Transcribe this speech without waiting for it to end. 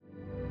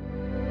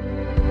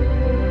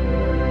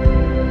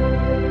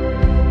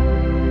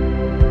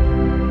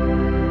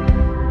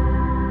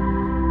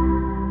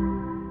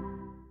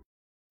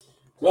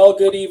Well,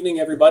 good evening,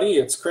 everybody.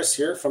 It's Chris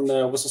here from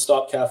the Whistle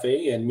Stop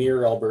Cafe in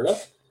Mirror, Alberta.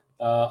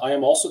 I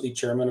am also the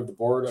chairman of the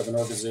board of an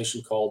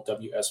organization called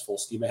WS Full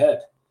Steam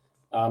Ahead.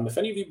 If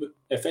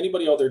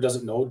anybody out there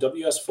doesn't know,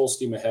 WS Full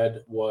Steam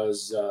Ahead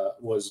was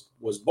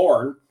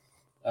born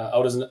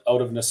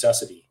out of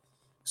necessity.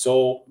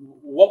 So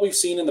what we've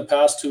seen in the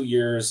past 2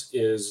 years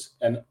is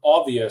an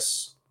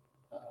obvious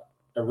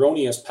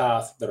erroneous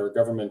path that our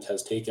government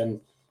has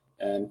taken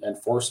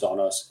and forced on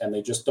us, and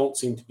they just don't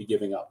seem to be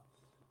giving up.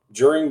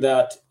 During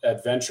that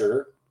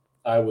adventure,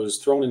 I was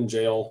thrown in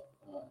jail,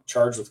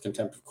 charged with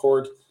contempt of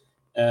court,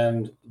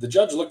 and the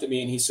judge looked at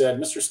me and he said,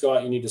 "Mr.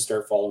 Scott, you need to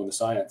start following the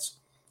science."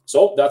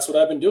 So that's what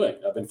I've been doing.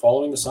 I've been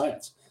following the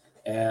science.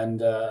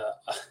 And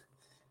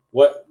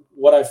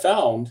what I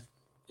found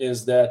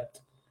is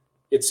that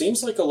it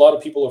seems like a lot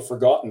of people have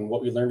forgotten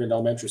what we learned in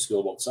elementary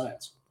school about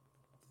science.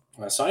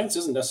 Science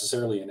isn't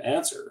necessarily an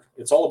answer.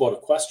 It's all about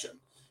a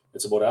question.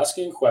 It's about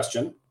asking a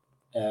question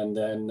and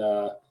then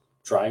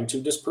trying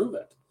to disprove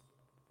it.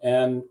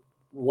 And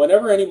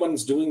whenever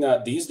anyone's doing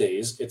that these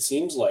days, it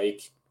seems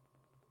like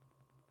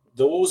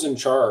those in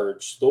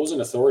charge, those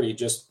in authority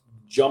just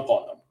jump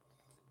on them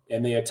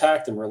and they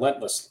attack them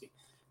relentlessly.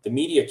 The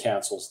media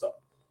cancels them.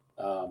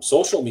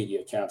 Social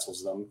media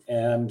cancels them.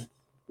 And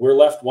we're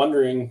left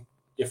wondering,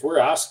 if we're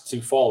asked to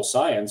follow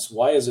science,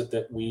 why is it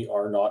that we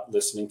are not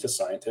listening to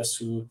scientists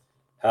who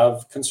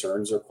have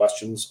concerns or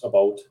questions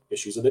about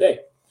issues of the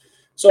day?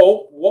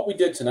 So what we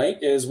did tonight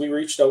is we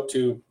reached out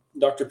to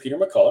Dr. Peter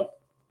McCullough,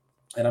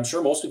 and I'm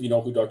sure most of you know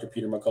who Dr.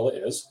 Peter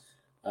McCullough is,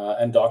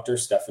 and Dr.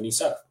 Stephanie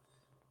Seneff.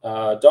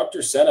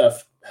 Dr.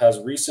 Seneff has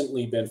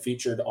recently been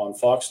featured on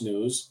Fox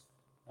News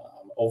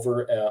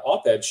over an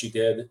op-ed she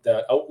did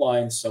that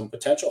outlines some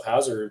potential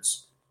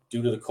hazards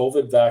due to the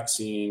COVID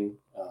vaccine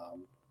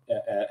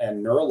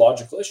and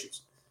neurological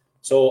issues.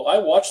 So I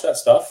watched that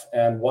stuff,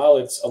 and while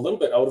it's a little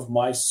bit out of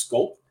my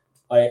scope,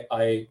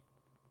 I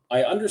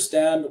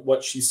understand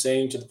what she's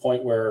saying to the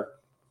point where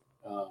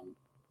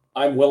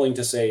I'm willing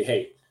to say,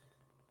 hey,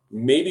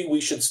 maybe we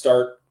should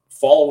start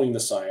following the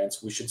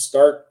science. We should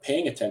start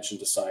paying attention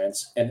to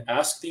science and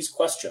ask these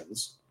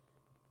questions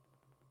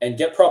and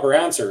get proper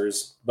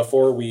answers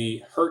before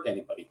we hurt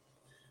anybody.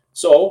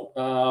 So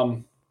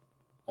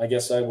I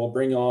guess I will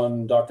bring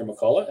on Dr.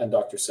 McCullough and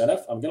Dr.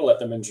 Seneff. I'm going to let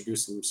them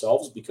introduce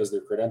themselves because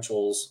their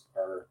credentials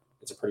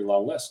it's a pretty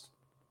long list.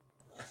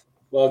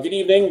 Well, good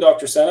evening,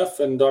 Dr. Seneff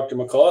and Dr.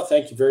 McCullough.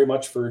 Thank you very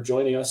much for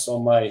joining us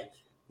on my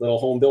little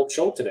home-built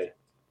show today.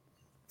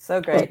 So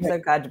great. So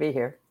glad to be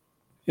here.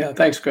 Yeah,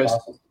 thanks, Chris.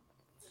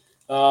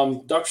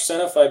 Awesome. Dr.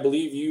 Seneff, I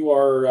believe you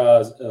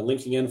are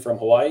linking in from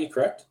Hawaii,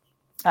 correct?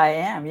 I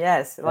am,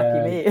 yes.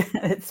 Lucky me.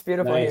 It's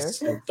beautiful nice.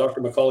 here. And Dr.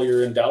 McCullough,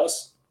 you're in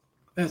Dallas?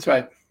 That's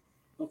right.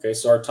 Okay,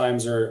 so our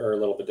times are a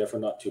little bit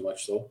different, not too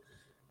much though.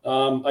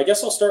 I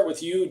guess I'll start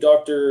with you,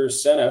 Dr.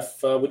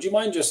 Seneff. Would you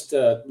mind just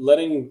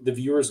letting the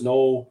viewers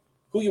know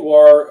who you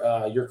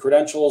are, your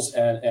credentials,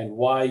 and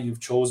why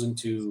you've chosen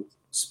to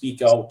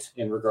speak out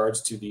in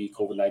regards to the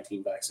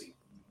COVID-19 vaccine?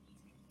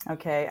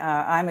 Okay,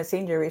 I'm a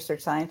senior research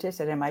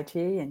scientist at MIT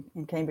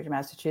in Cambridge,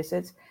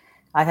 Massachusetts.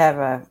 I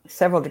have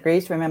several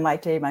degrees from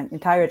MIT. My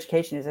entire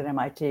education is at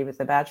MIT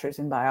with a bachelor's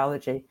in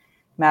biology,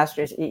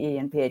 master's, EE,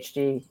 and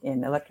PhD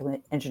in electrical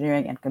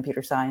engineering and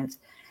computer science.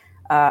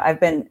 I've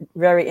been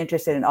very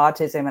interested in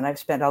autism, and I've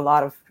spent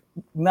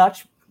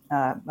much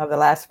of the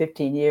last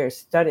 15 years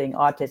studying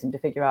autism to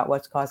figure out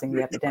what's causing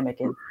the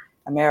epidemic in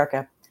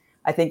America.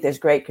 I think there's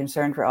great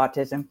concern for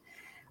autism.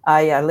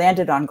 I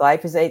landed on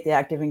glyphosate, the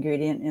active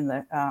ingredient in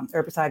the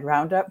herbicide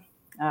Roundup,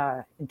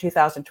 in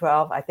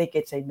 2012. I think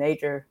it's a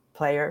major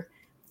player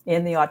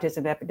in the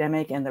autism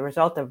epidemic, and the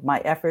result of my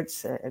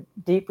efforts,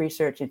 deep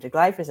research into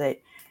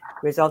glyphosate,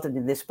 resulted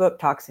in this book,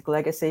 Toxic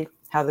Legacy: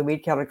 How the Weed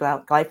Killer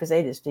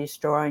Glyphosate is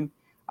Destroying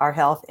Our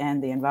Health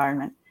and the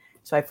Environment.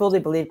 So I fully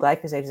believe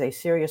glyphosate is a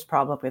serious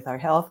problem with our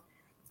health.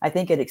 I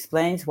think it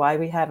explains why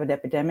we have an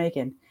epidemic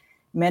in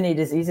many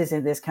diseases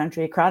in this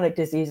country, chronic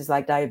diseases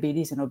like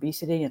diabetes and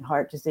obesity and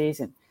heart disease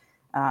and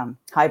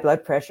high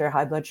blood pressure,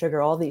 high blood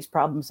sugar. All these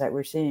problems that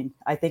we're seeing,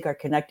 I think, are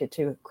connected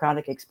to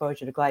chronic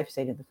exposure to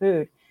glyphosate in the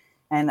food.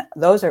 And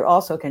those are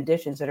also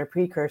conditions that are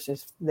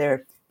precursors,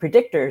 they're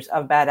predictors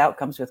of bad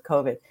outcomes with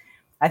COVID.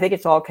 I think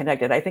it's all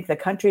connected. I think the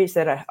countries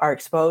that are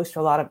exposed to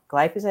a lot of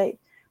glyphosate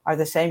are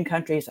the same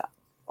countries,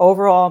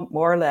 overall,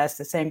 more or less,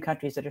 the same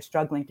countries that are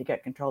struggling to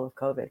get control of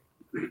COVID.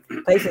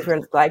 Places where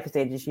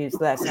glyphosate is used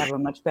less have a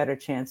much better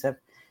chance of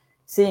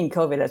seeing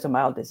COVID as a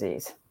mild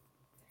disease.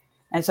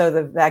 And so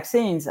the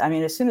vaccines, I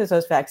mean, as soon as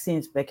those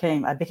vaccines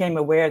I became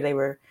aware they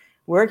were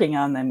working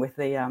on them with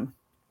the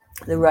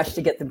rush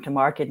to get them to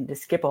market and to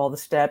skip all the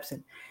steps,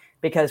 and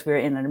because we're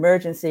in an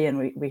emergency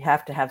and we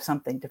have to have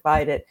something to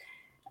fight it.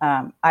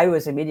 I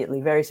was immediately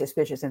very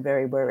suspicious and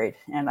very worried.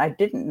 And I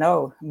didn't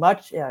know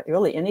much,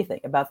 really anything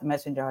about the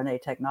messenger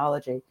RNA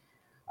technology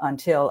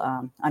until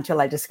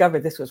I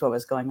discovered this was what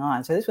was going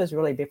on. So this was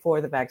really before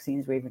the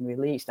vaccines were even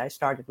released. I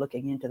started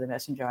looking into the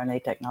messenger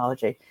RNA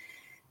technology.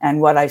 And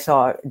what I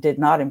saw did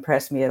not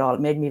impress me at all. It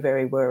made me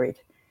very worried.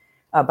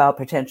 about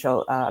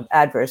potential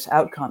adverse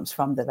outcomes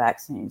from the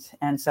vaccines.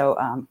 And so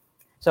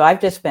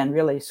I've just been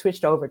really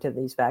switched over to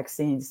these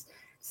vaccines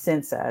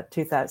since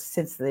 2000,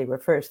 since they were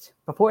first,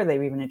 before they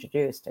were even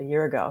introduced a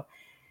year ago.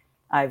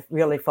 I've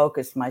really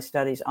focused my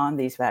studies on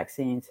these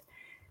vaccines.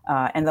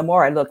 And the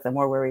more I look, the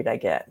more worried I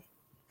get.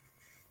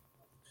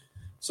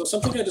 So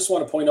something I just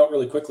want to point out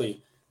really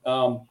quickly,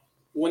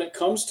 when it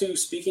comes to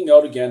speaking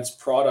out against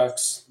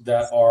products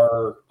that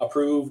are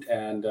approved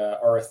and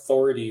our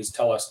authorities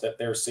tell us that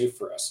they're safe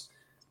for us,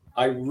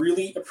 I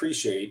really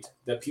appreciate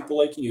that people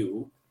like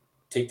you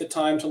take the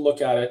time to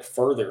look at it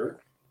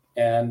further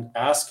and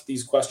ask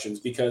these questions,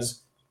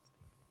 because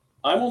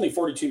I'm only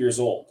 42 years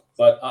old,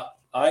 but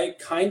I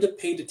kind of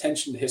paid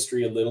attention to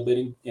history a little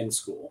bit in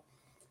school.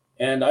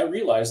 And I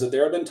realized that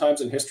there have been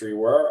times in history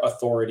where our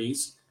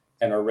authorities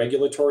and our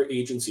regulatory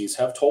agencies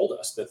have told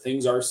us that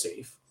things are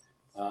safe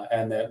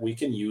and that we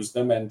can use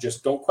them, and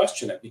just don't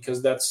question it,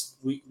 because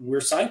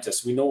we're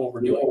scientists. We know what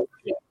we're doing.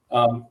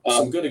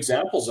 Some good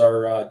examples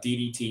are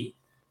DDT.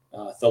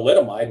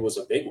 Thalidomide was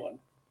a big one.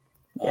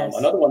 Yes.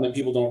 Another one that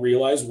people don't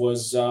realize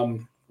was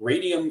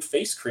radium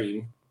face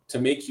cream to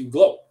make you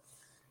glow.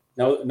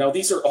 Now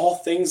these are all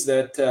things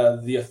that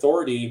the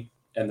authority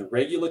and the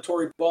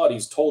regulatory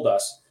bodies told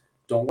us,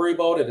 don't worry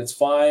about it, it's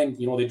fine.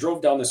 They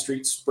drove down the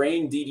street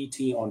spraying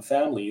DDT on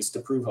families to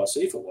prove how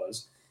safe it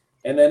was.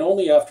 And then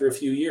only after a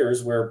few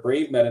years, where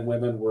brave men and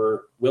women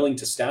were willing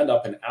to stand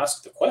up and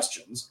ask the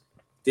questions,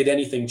 did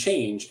anything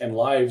change, and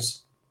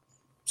lives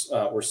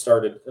were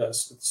started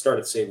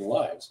saving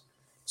lives.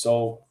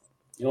 So,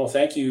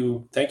 thank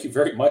you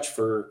very much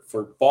for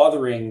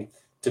bothering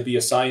to be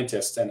a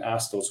scientist and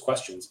ask those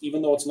questions,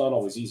 even though it's not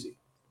always easy.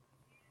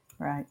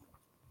 Right.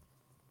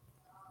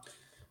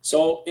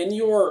 So in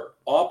your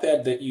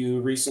op-ed that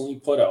you recently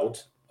put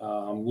out,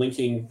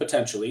 linking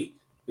potentially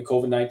the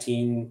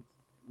COVID-19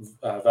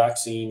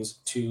 vaccines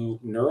to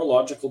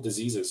neurological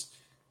diseases,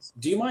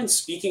 do you mind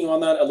speaking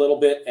on that a little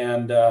bit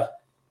and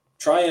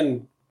try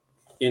and,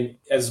 in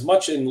as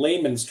much in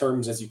layman's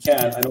terms as you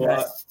can? I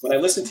know when I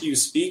listen to you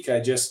speak, I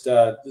just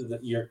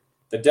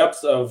the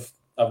depth of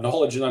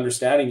knowledge and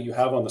understanding that you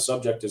have on the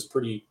subject is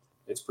pretty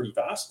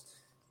vast,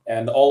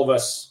 and all of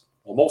us,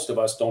 well, most of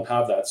us, don't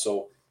have that.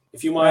 So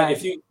if you mind,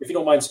 if you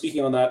don't mind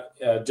speaking on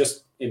that,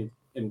 just in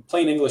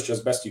plain English as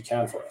best you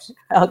can for us.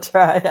 I'll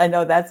try. I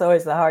know that's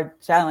always the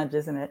hard challenge,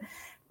 isn't it?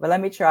 But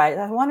let me try.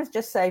 I want to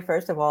just say,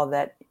 first of all,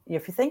 that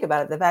if you think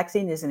about it, the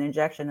vaccine is an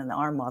injection in the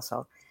arm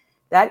muscle.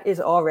 That is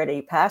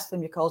already past the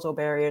mucosal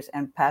barriers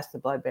and past the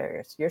blood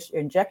barriers. You're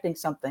injecting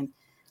something,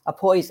 a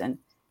poison,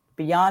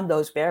 beyond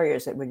those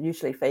barriers that would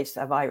usually face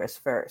a virus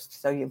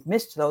first. So you've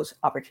missed those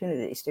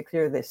opportunities to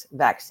clear this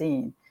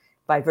vaccine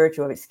by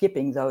virtue of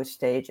skipping those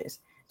stages.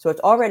 So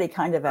it's already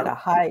kind of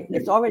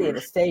it's already at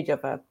a stage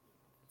of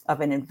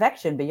an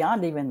infection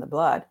beyond even the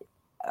blood,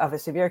 of a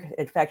severe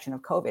infection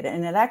of COVID.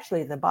 And it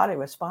actually, the body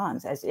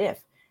responds as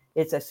if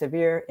it's a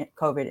severe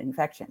COVID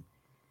infection.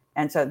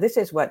 And so this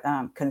is what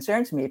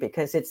concerns me,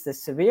 because it's the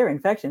severe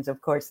infections,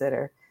 of course,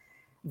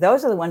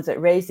 those are the ones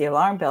that raise the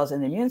alarm bells in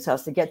the immune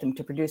cells to get them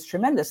to produce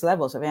tremendous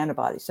levels of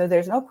antibodies. So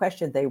there's no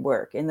question they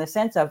work in the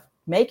sense of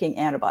making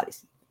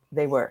antibodies.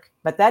 They work,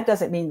 but that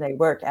doesn't mean they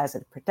work as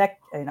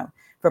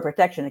for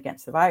protection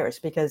against the virus,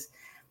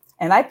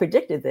 and I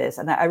predicted this,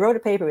 and I wrote a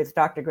paper with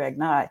Dr. Greg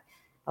Nye,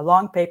 a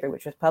long paper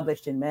which was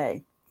published in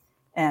May,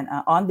 and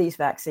on these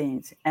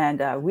vaccines.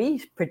 And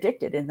we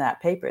predicted in that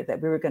paper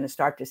that we were going to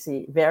start to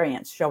see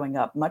variants showing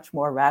up much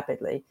more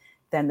rapidly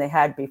than they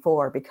had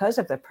before, because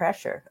of the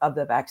pressure of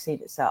the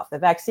vaccine itself. The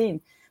vaccine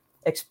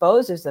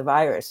exposes the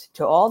virus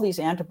to all these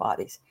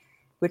antibodies,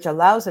 which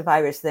allows the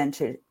virus then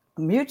to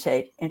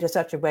mutate into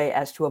such a way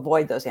as to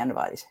avoid those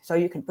antibodies. So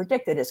you can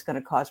predict that it's going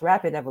to cause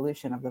rapid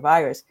evolution of the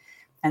virus,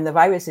 and the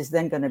virus is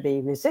then going to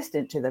be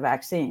resistant to the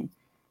vaccine.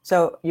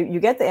 So you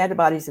get the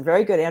antibodies, a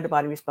very good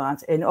antibody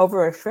response, and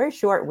over a very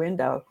short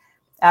window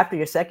after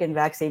your second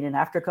vaccine, and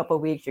after a couple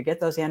of weeks, you get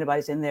those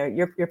antibodies in there.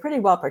 You're pretty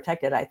well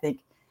protected, I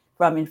think,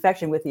 from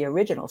infection with the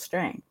original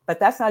strain. But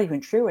that's not even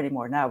true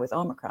anymore now with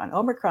Omicron.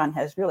 Omicron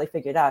has really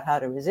figured out how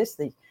to resist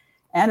the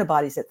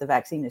antibodies that the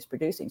vaccine is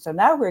producing. So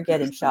now we're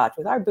getting shots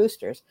with our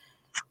boosters.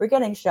 We're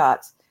getting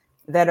shots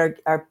that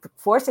are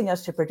forcing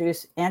us to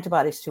produce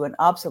antibodies to an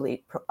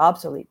obsolete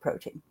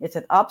protein. It's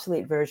an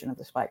obsolete version of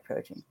the spike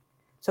protein.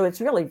 So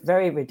it's really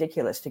very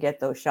ridiculous to get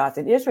those shots.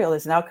 And Israel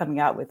is now coming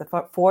out with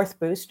the fourth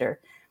booster,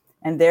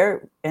 and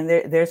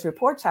there's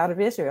reports out of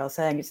Israel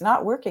saying it's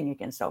not working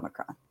against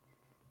Omicron.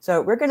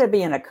 So we're going to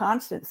be in a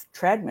constant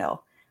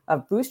treadmill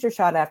of booster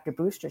shot after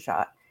booster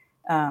shot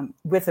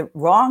with a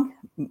wrong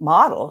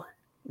model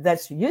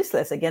that's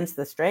useless against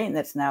the strain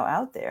that's now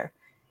out there.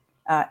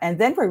 And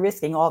then we're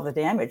risking all the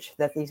damage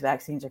that these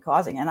vaccines are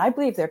causing. And I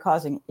believe they're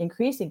causing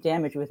increasing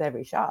damage with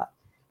every shot.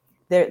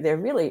 They're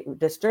really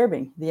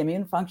disturbing the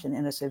immune function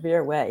in a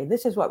severe way.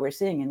 This is what we're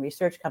seeing in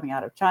research coming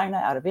out of China,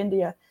 out of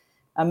India,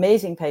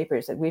 amazing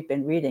papers that we've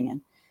been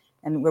reading.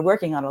 And we're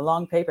working on a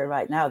long paper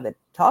right now that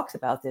talks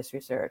about this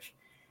research.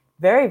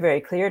 Very, very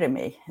clear to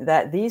me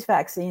that these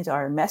vaccines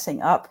are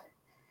messing up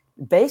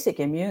basic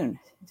immune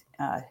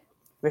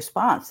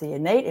response, the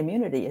innate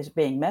immunity, is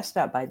being messed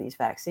up by these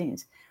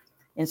vaccines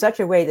in such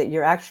a way that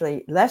you're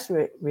actually less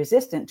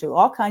resistant to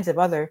all kinds of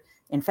other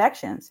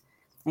infections,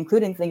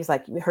 including things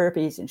like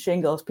herpes and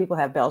shingles. People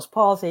have Bell's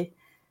palsy.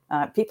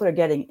 People are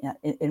getting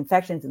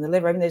infections in the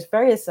liver. I mean, there's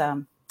various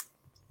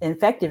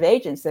infective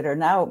agents that are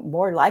now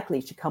more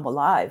likely to come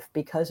alive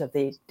because of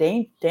the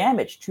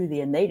damage to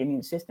the innate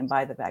immune system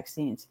by the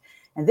vaccines.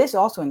 And this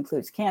also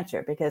includes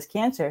cancer, because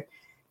cancer,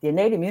 the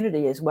innate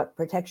immunity is what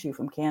protects you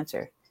from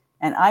cancer.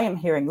 And I am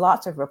hearing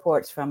lots of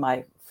reports from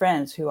my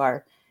friends who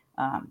are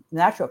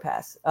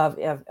naturopaths of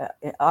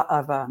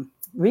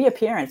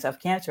reappearance of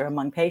cancer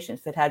among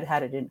patients that had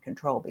had it in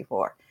control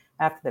before,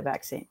 after the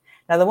vaccine.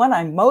 Now, the one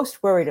I'm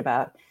most worried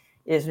about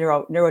is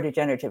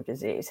neurodegenerative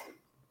disease.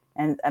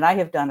 And I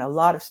have done a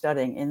lot of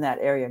studying in that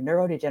area,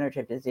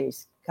 neurodegenerative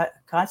disease,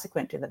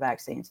 consequent to the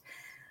vaccines.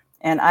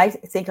 And I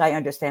think I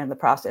understand the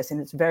process,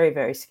 and it's very,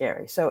 very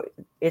scary. So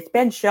it's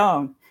been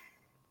shown,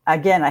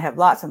 again, I have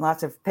lots and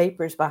lots of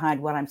papers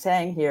behind what I'm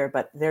saying here,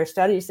 but there are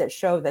studies that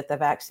show that the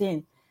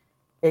vaccine,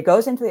 it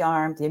goes into the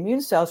arm, the immune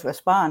cells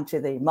respond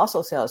to the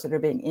muscle cells that are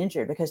being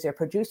injured because they're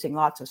producing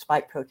lots of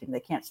spike protein. They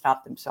can't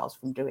stop themselves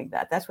from doing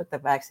that. That's what the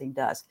vaccine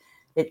does.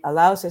 It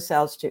allows the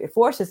cells to, it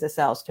forces the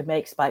cells to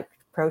make spike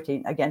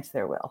protein against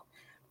their will.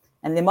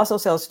 And the muscle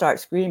cells start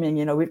screaming,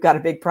 you know, we've got a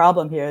big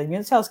problem here. The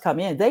immune cells come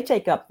in, they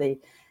take up the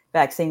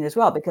vaccine as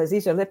well, because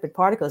these are lipid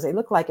particles. They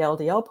look like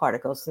LDL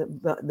particles.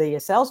 The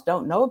cells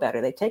don't know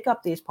better. They take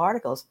up these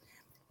particles,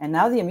 and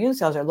now the immune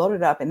cells are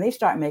loaded up and they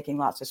start making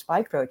lots of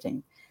spike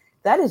protein.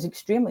 That is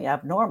extremely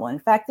abnormal. In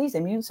fact, these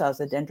immune cells,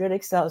 the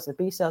dendritic cells, the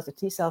B cells, the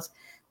T cells,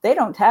 they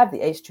don't have the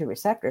ACE2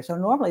 receptor. So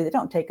normally they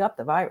don't take up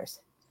the virus.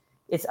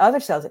 It's other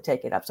cells that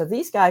take it up. So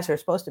these guys who are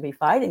supposed to be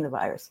fighting the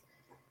virus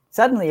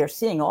suddenly are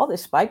seeing all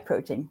this spike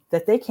protein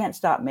that they can't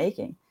stop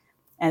making.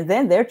 And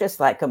then they're just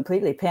like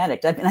completely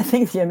panicked. I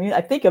mean,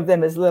 I think of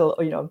them as little,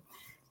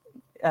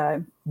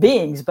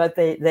 beings, but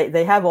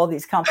they have all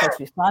these complex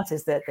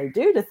responses that they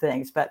do to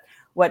things. But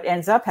what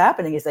ends up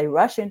happening is they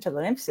rush into the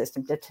lymph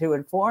system to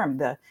inform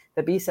the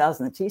B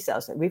cells and the T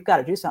cells that we've got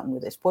to do something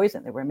with this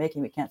poison that we're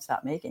making, we can't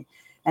stop making.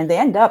 And they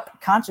end up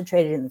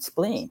concentrated in the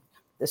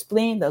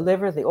spleen, the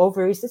liver, the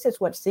ovaries. This is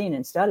what's seen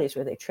in studies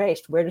where they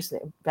traced where does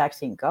the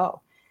vaccine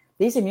go.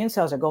 These immune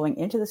cells are going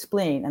into the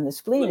spleen, and the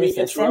spleen is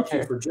the center. Let me interrupt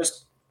you for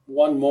just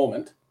one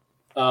moment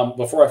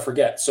before I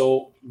forget.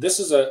 So this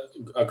is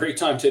a great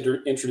time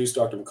to introduce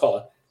Dr.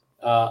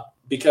 McCullough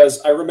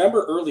because I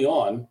remember early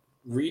on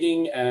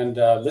reading and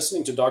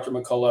listening to Dr.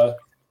 McCullough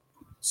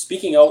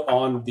speaking out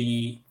on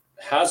the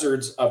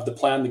hazards of the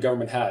plan the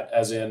government had,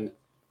 as in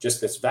just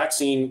this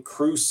vaccine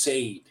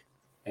crusade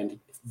and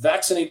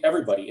vaccinate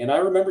everybody. And I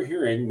remember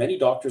hearing many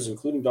doctors,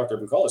 including Dr.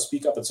 McCullough,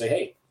 speak up and say,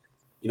 hey,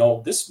 you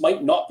know, this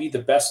might not be the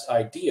best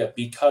idea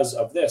because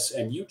of this.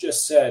 And you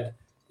just said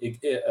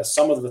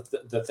some of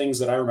the things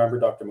that I remember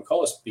Dr.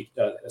 McCullough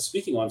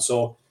speaking on.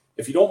 So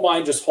if you don't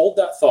mind, just hold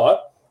that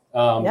thought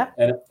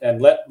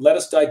and let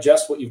us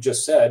digest what you've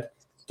just said.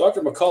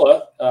 Dr.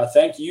 McCullough,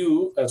 thank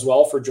you as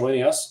well for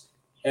joining us.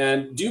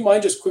 And do you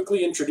mind just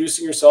quickly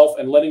introducing yourself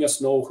and letting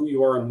us know who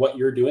you are and what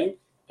you're doing?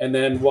 And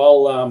then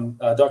while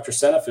Dr.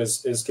 Seneff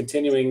is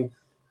continuing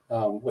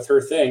with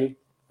her thing,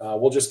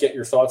 we'll just get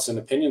your thoughts and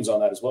opinions on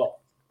that as well.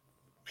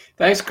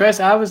 Thanks, Chris.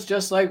 I was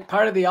just like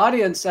part of the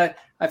audience.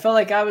 I felt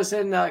like I was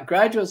in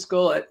graduate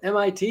school at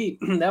MIT.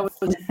 That was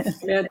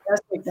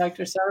fantastic.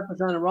 Dr. Seneff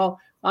was on a roll.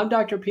 I'm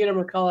Dr. Peter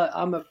McCullough.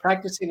 I'm a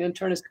practicing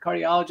internist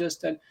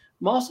cardiologist, and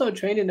I'm also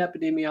trained in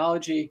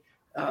epidemiology.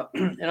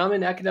 And I'm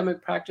in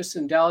academic practice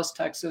in Dallas,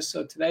 Texas.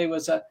 So today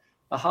was a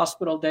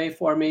hospital day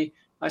for me.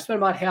 I spent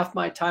about half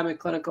my time in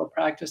clinical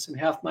practice and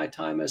half my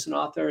time as an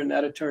author and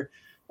editor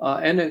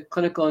and a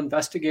clinical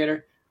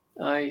investigator.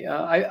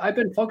 I've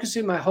been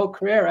focusing my whole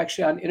career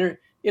actually on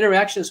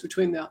interactions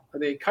between the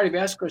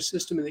cardiovascular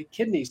system and the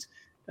kidneys.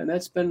 And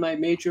that's been my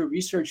major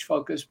research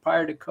focus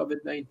prior to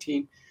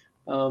COVID-19.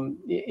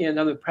 And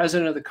I'm the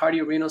president of the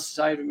Cardiorenal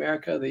Society of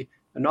America, the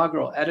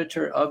inaugural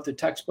editor of the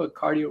textbook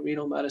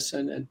Cardiorenal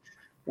Medicine,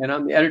 and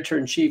I'm the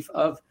editor-in-chief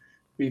of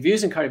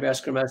Reviews in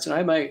Cardiovascular Medicine. I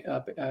have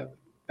my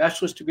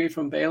bachelor's degree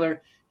from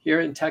Baylor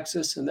here in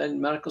Texas, and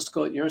then medical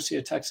school at University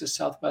of Texas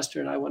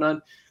Southwestern. I went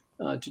on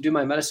to do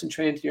my medicine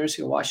training at the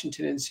University of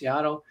Washington in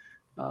Seattle.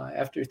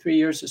 After 3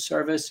 years of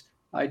service,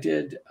 I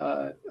did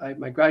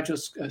my graduate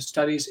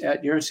studies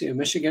at University of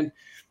Michigan,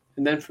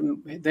 and then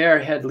from there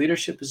I had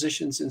leadership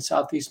positions in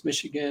Southeast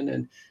Michigan,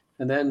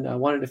 and then I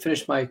wanted to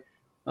finish my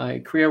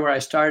career where I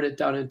started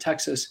down in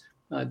Texas,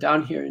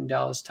 down here in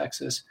Dallas,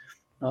 Texas,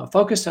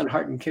 focused on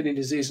heart and kidney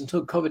disease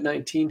until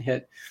COVID-19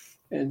 hit.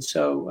 And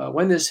so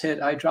when this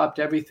hit, I dropped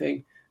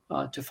everything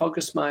to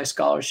focus my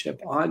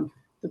scholarship on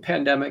the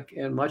pandemic.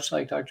 And much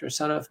like Dr.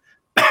 Seneff,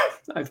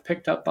 I've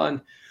picked up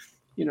on,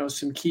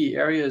 some key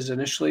areas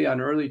initially on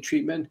early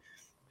treatment.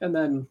 And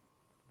then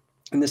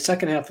in the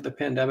second half of the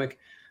pandemic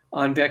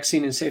on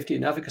vaccine and safety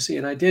and efficacy.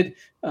 And I did,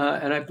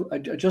 I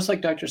just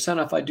like Dr.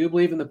 Seneff, I do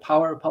believe in the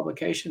power of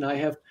publication. I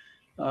have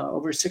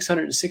over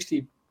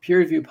 660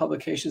 peer-reviewed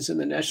publications in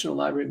the National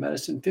Library of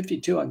Medicine,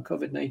 52 on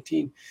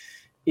COVID-19.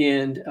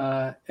 And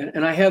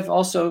I have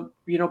also,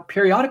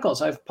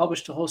 periodicals. I've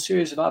published a whole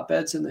series of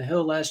op-eds in The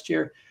Hill last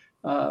year.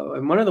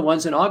 And one of the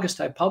ones in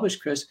August I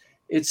published, Chris,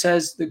 it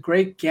says the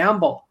great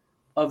gamble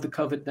of the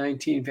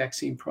COVID-19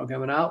 vaccine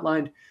program, and I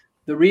outlined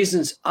the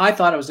reasons I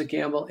thought it was a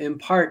gamble, in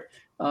part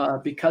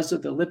because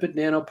of the lipid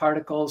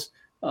nanoparticles,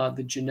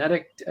 the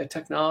genetic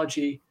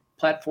technology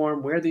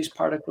platform, where these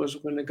particles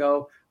were going to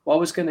go, what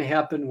was going to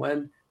happen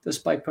when the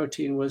spike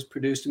protein was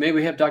produced. Maybe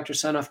we have Dr.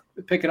 Seneff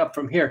pick it up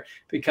from here,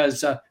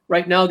 because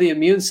right now the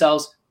immune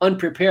cells,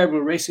 unprepared,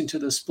 were racing to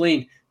the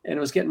spleen, and it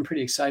was getting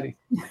pretty exciting.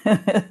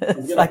 I'm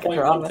going to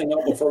point one thing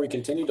out before we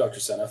continue, Dr.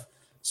 Seneff.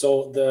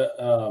 So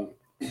the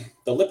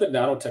lipid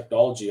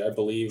nanotechnology, I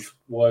believe,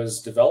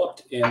 was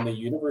developed in the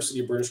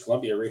University of British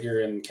Columbia right here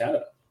in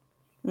Canada,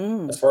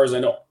 as far as I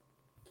know.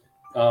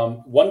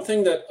 One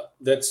thing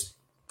that's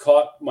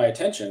caught my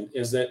attention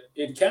is that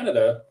in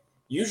Canada,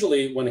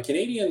 usually when a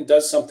Canadian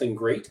does something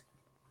great,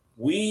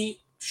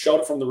 we shout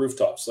it from the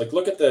rooftops. Like,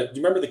 look at do you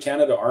remember the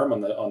Canada arm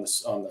on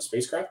the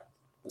spacecraft,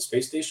 the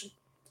space station?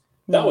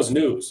 That was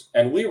news,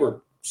 and we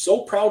were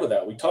so proud of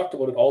that. We talked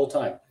about it all the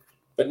time.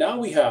 But now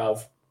we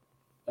have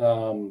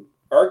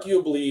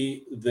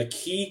arguably the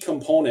key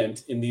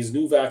component in these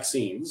new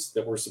vaccines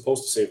that were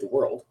supposed to save the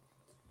world,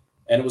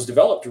 and it was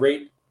developed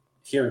right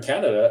here in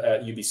Canada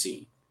at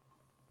UBC,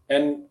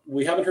 and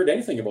we haven't heard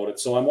anything about it.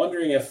 So I'm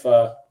wondering if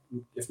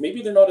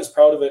maybe they're not as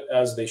proud of it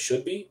as they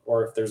should be,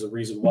 or if there's a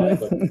reason why.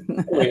 But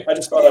anyway, I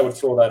just thought I would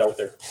throw that out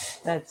there.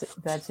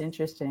 That's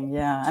interesting.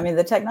 Yeah. I mean,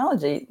 the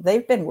technology,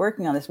 they've been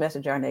working on this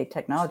messenger RNA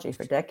technology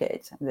for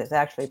decades. There's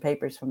actually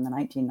papers from the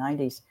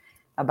 1990s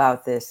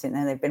about this,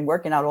 and they've been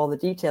working out all the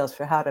details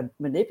for how to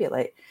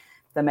manipulate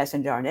the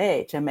messenger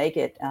RNA to make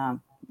it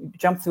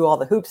jump through all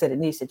the hoops that it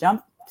needs to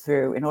jump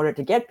through in order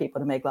to get people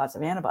to make lots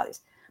of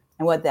antibodies.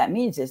 And what that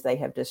means is they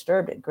have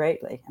disturbed it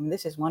greatly. I mean,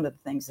 this is one of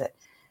the things that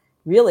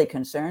really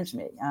concerns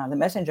me. The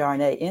messenger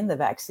RNA in the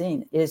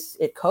vaccine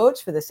it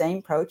codes for the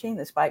same protein,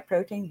 the spike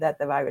protein that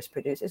the virus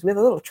produces, with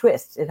a little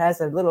twist. It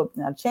has a little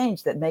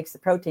change that makes the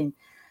protein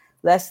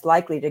less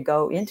likely to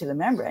go into the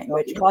membrane,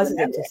 which causes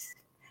it to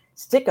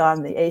stick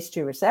on the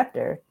ACE2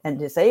 receptor and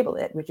disable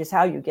it, which is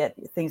how you get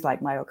things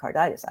like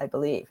myocarditis, I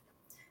believe.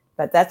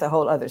 But that's a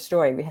whole other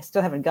story. We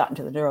still haven't gotten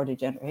to the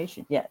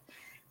neurodegeneration yet.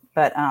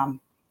 But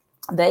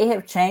they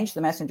have changed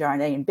the messenger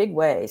RNA in big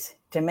ways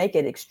to make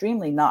it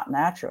extremely not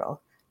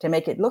natural, to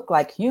make it look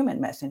like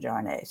human messenger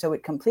RNA. So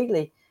it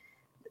completely,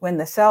 when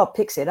the cell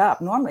picks it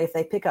up, normally if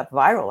they pick up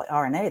viral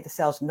RNA, the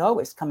cells know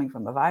it's coming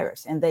from a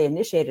virus, and they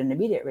initiate an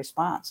immediate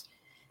response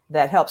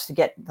that helps to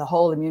get the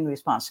whole immune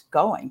response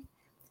going.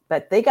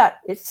 But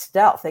it's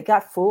stealth. They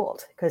got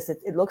fooled because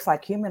it looks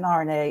like human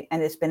RNA,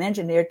 and it's been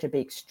engineered to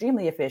be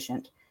extremely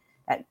efficient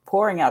at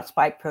pouring out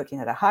spike protein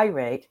at a high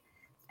rate,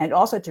 and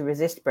also to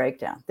resist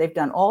breakdown. They've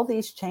done all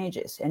these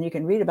changes, and you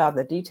can read about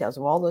the details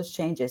of all those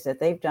changes that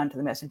they've done to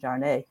the messenger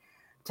RNA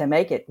to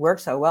make it work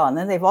so well. And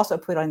then they've also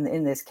put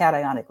in this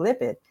cationic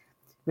lipid,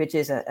 which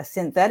is a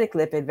synthetic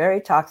lipid, very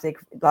toxic.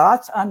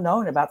 Lots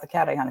unknown about the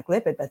cationic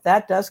lipid, but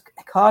that does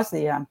cause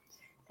the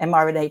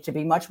mRNA to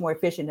be much more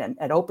efficient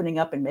at opening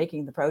up and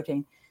making the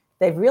protein.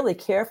 They've really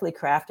carefully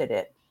crafted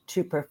it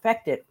to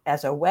perfect it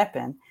as a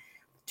weapon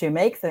to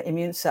make the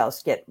immune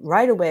cells get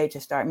right away to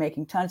start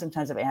making tons and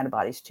tons of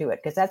antibodies to it,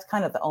 because that's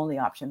kind of the only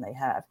option they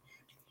have.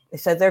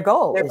 So their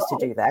goal is to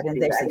do that,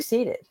 and they've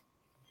succeeded.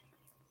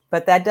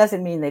 But that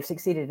doesn't mean they've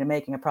succeeded in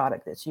making a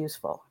product that's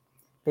useful,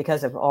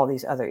 because of all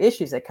these other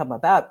issues that come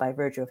about by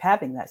virtue of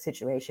having that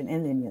situation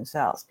in the immune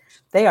cells.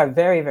 They are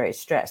very, very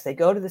stressed. They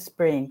go to the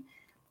spring.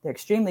 They're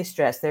extremely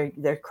stressed.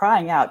 They're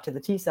crying out to the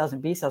T cells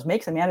and B cells,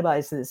 make some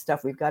antibodies to this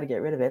stuff. We've got to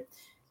get rid of it.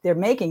 They're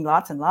making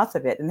lots and lots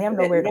of it, and they have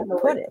nowhere to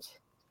put it.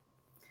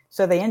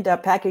 So they end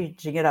up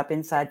packaging it up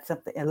inside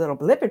little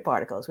lipid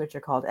particles, which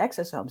are called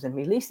exosomes, and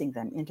releasing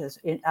them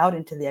out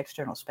into the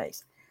external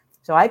space.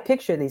 So I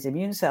picture these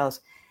immune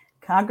cells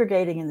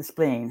congregating in the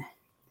spleen,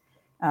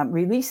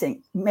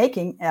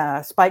 making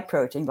spike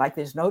protein like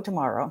there's no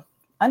tomorrow,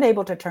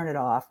 unable to turn it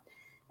off,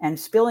 and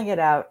spilling it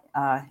out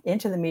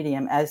into the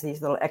medium as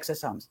these little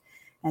exosomes.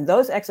 And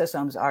those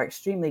exosomes are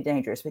extremely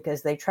dangerous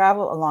because they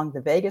travel along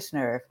the vagus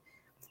nerve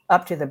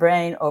up to the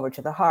brain, over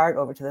to the heart,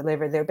 over to the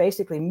liver. They're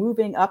basically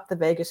moving up the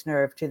vagus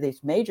nerve to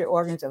these major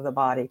organs of the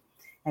body.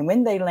 And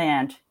when they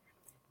land,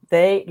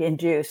 they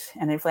induce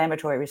an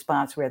inflammatory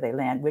response where they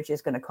land, which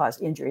is going to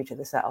cause injury to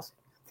the cells.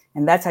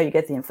 And that's how you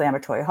get the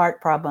inflammatory heart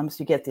problems.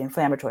 You get the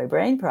inflammatory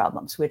brain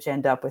problems, which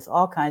end up with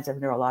all kinds of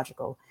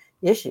neurological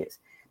issues.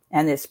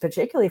 And it's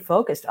particularly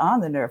focused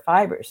on the nerve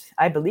fibers.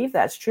 I believe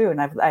that's true.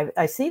 And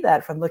I see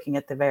that from looking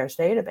at the VAERS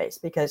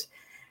database, because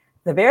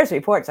the VAERS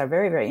reports are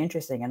very, very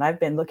interesting. And I've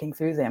been looking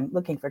through them,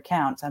 looking for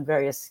counts on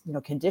various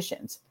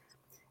conditions.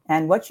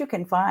 And what you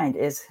can find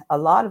is a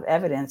lot of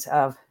evidence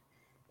of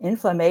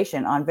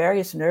inflammation on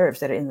various nerves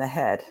that are in the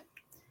head.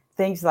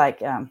 Things like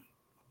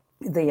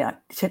the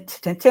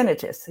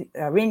tinnitus,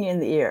 ringing in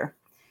the ear,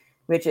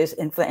 which is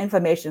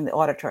inflammation in the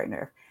auditory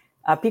nerve.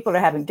 People are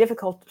having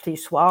difficulty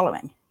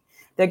swallowing.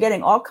 They're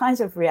getting all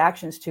kinds of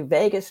reactions to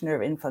vagus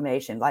nerve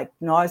inflammation, like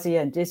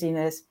nausea and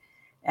dizziness.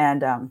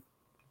 And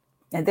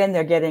then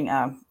they're getting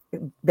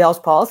Bell's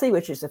palsy,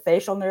 which is the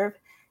facial nerve,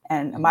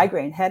 and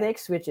migraine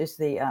headaches, which is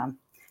the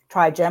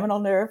trigeminal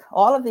nerve.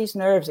 All of these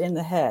nerves in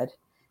the head,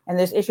 and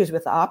there's issues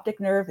with the optic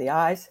nerve, the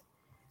eyes.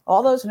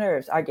 All those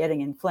nerves are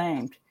getting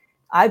inflamed,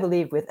 I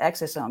believe, with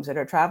exosomes that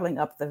are traveling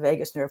up the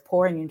vagus nerve,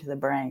 pouring into the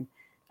brain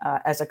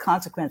as a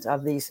consequence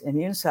of these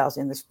immune cells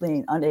in the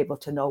spleen unable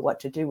to know what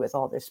to do with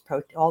all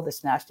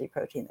this nasty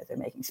protein that they're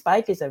making.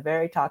 Spike is a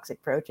very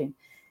toxic protein.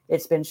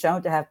 It's been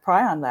shown to have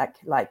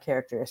prion-like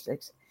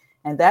characteristics.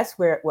 And that's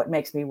what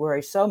makes me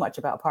worry so much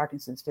about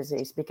Parkinson's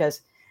disease,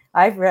 because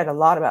I've read a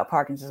lot about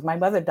Parkinson's. My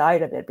mother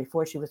died of it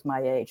before she was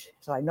my age,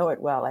 so I know it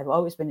well. I've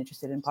always been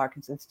interested in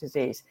Parkinson's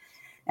disease.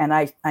 And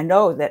I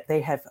know that they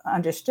have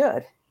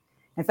understood.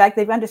 In fact,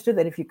 they've understood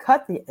that if you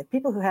cut the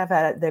people who have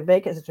had their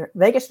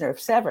vagus nerve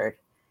severed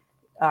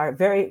are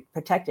very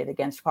protected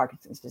against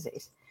Parkinson's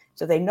disease.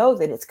 So they know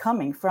that it's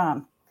coming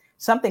from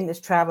something that's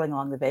traveling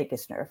along the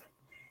vagus nerve.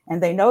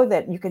 And they know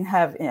that you can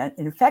have an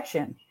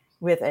infection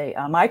with a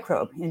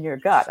microbe in your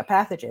gut, a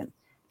pathogen,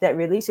 that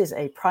releases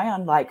a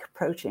prion-like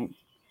protein.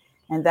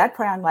 And that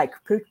prion-like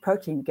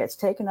protein gets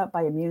taken up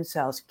by immune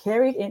cells,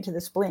 carried into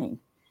the spleen.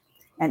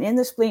 And in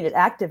the spleen, it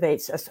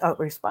activates a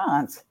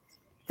response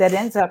that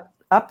ends up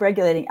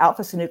upregulating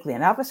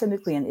alpha-synuclein.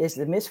 Alpha-synuclein is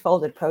the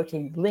misfolded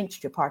protein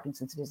linked to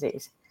Parkinson's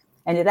disease.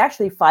 And it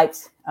actually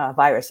fights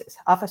viruses.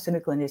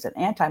 Alpha-synuclein is an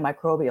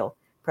antimicrobial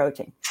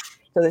protein.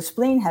 So the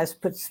spleen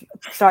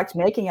starts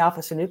making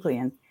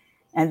alpha-synuclein,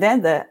 and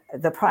then the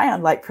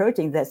prion-like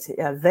protein that's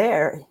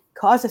there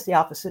causes the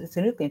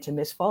alpha-synuclein to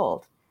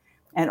misfold.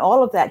 And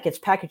all of that gets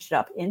packaged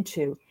up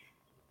into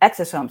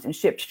exosomes and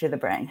shipped to the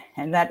brain.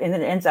 And then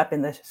it ends up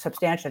in the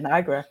substantia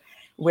nigra,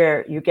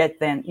 where you get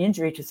then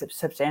injury to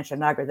substantia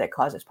nigra that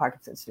causes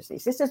Parkinson's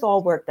disease. This is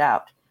all worked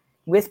out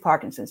with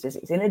Parkinson's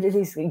disease. And it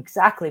is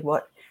exactly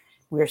what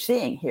we're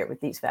seeing here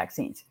with these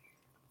vaccines.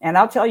 And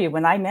I'll tell you,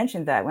 when I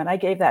mentioned that, when I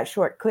gave that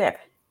short clip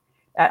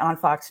on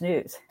Fox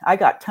News, I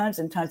got tons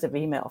and tons of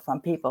email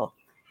from people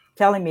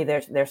telling me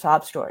their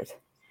sob stories.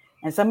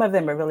 And some of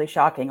them are really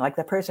shocking. Like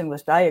the person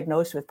was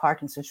diagnosed with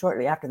Parkinson's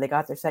shortly after they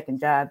got their second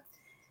jab.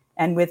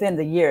 And within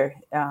the year,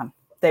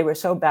 they were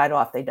so bad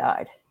off, they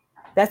died.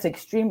 That's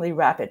extremely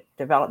rapid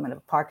development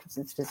of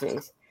Parkinson's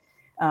disease.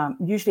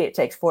 Usually it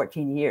takes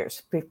 14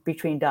 years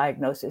between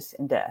diagnosis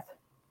and death.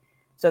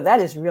 So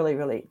that is really,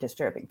 really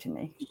disturbing to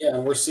me. Yeah,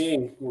 and we're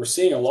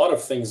seeing a lot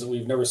of things that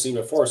we've never seen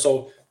before.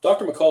 So,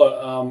 Dr.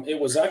 McCullough, it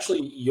was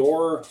actually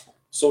your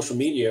social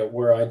media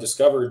where I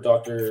discovered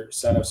Dr.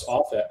 Seneff's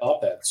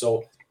op-ed.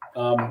 So,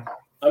 I'm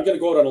going to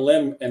go out on a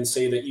limb and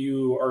say that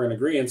you are in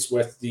agreement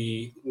with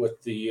the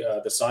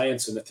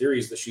science and the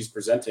theories that she's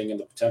presenting and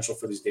the potential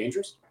for these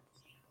dangers.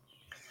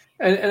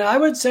 And I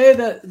would say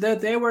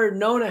that they were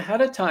known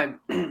ahead of time.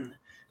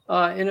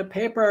 In a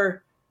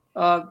paper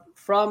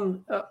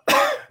from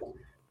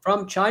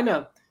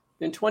China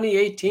in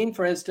 2018,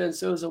 for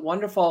instance, it was a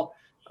wonderful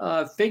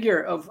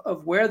figure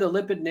of where the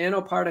lipid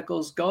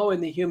nanoparticles go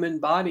in the human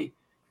body.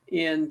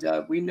 And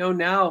we know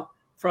now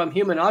from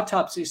human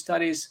autopsy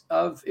studies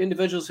of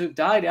individuals who've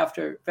died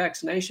after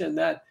vaccination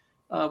that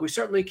we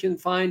certainly can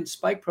find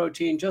spike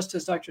protein, just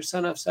as Dr.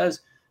 Seneff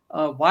says,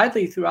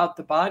 widely throughout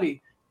the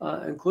body,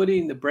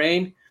 including the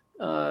brain,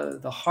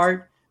 the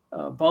heart,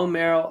 bone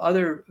marrow,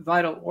 other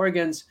vital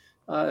organs.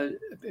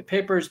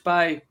 Papers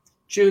by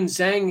Jun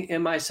Zhang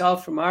and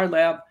myself from our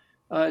lab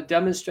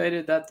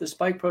demonstrated that the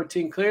spike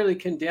protein clearly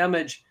can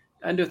damage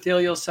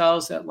endothelial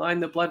cells that line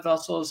the blood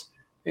vessels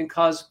and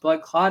cause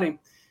blood clotting.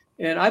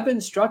 And I've been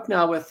struck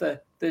now with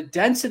the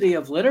density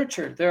of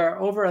literature. There are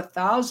over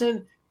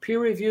 1,000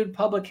 peer-reviewed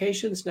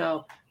publications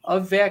now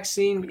of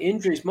vaccine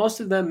injuries, most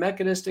of them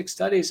mechanistic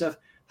studies of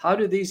how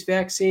do these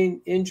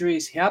vaccine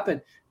injuries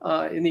happen.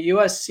 In the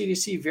US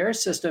CDC VAERS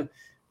system,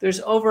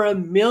 there's over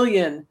 1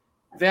 million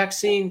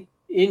vaccine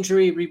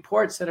injury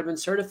reports that have been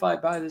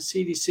certified by the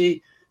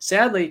CDC.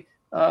 Sadly,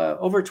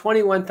 over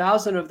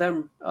 21,000 of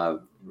them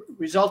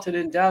resulted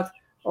in death.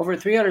 Over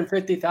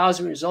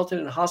 350,000 resulted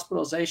in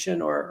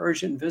hospitalization or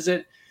urgent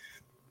visit.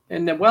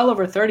 And well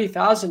over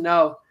 30,000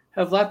 now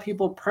have left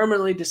people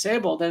permanently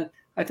disabled. And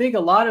I think a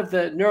lot of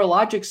the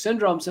neurologic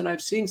syndromes, and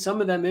I've seen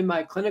some of them in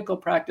my clinical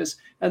practice,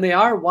 and they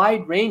are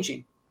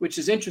wide-ranging, which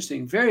is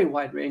interesting, very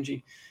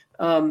wide-ranging.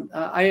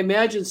 I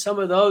imagine some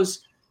of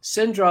those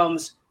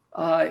syndromes,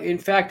 in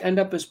fact, end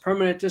up as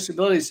permanent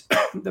disabilities.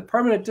 The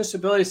permanent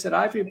disabilities that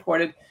I've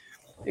reported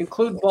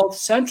include both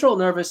central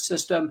nervous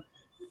system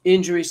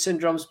injury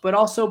syndromes, but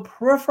also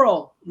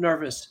peripheral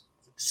nervous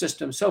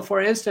system. So, for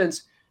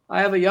instance,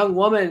 I have a young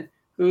woman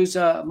who's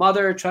a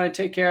mother trying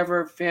to take care of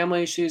her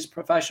family. She's a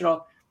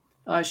professional.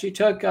 She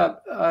took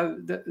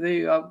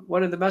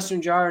one of the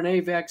messenger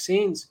RNA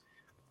vaccines,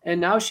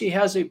 and now she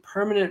has a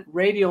permanent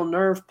radial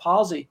nerve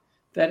palsy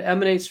that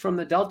emanates from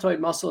the deltoid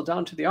muscle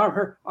down to the arm.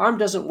 Her arm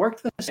doesn't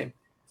work the same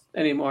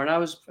anymore, and I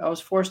was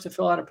forced to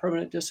fill out a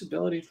permanent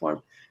disability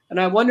form. And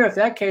I wonder if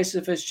that case,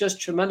 if it's just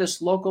tremendous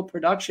local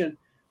production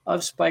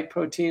of spike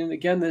protein, and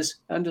again, this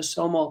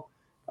endosomal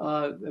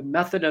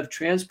method of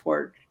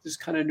transport this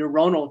kind of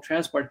neuronal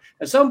transport.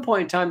 At some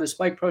point in time, the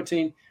spike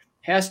protein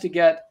has to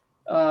get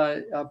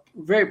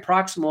very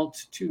proximal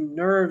to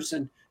nerves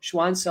and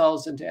Schwann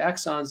cells and to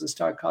axons and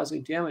start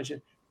causing damage.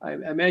 And I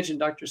imagine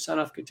Dr.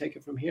 Seneff could take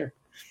it from here.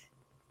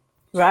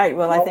 Right.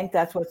 Well, I think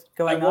that's what's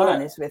going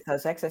on is with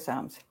those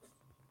exosomes.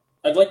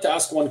 I'd like to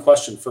ask one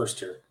question first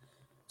here.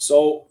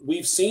 So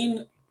we've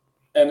seen,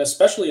 and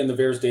especially in the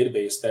VAERS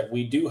database, that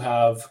we do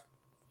have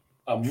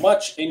a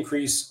much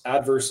increased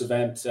adverse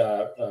event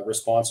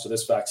response to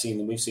this vaccine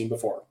than we've seen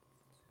before.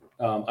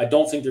 I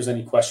don't think there's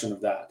any question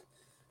of that.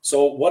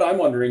 So what I'm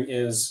wondering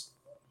is,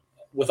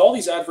 with all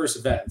these adverse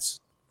events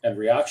and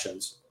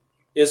reactions,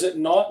 is it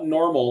not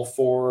normal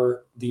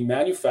for the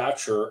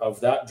manufacturer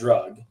of that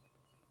drug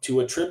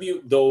to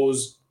attribute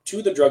those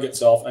to the drug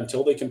itself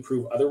until they can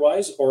prove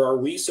otherwise? Or are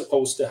we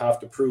supposed to have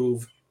to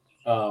prove,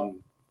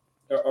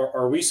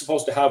 are we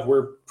supposed to have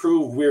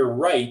prove we're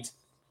right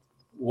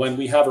when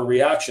we have a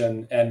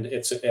reaction and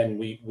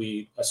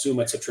we assume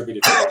it's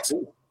attributed to the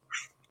vaccine?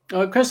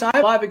 Chris, I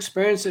have a lot of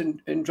experience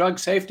in drug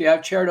safety.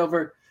 I've chaired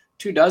over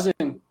 24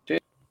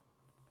 data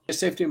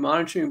safety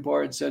monitoring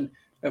boards and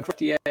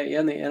FDA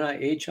and the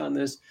NIH on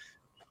this.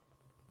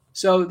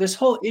 So this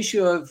whole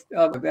issue of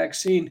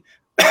vaccine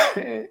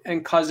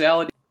and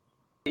causality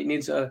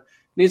needs a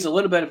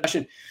little bit of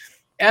question.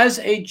 As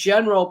a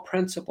general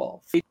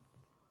principle, for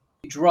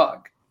a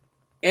drug,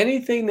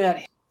 anything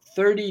that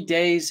 30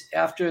 days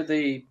after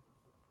the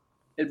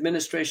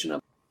administration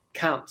of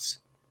counts.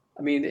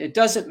 I mean, it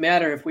doesn't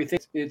matter if we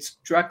think it's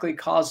directly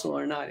causal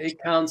or not.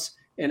 It counts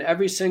in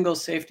every single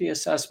safety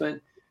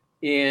assessment,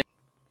 and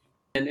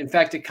in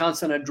fact, it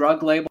counts on a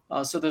drug label.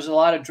 So there's a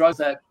lot of drugs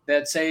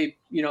that say,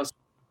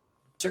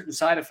 certain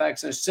side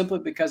effects, and it's simply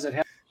because it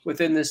happens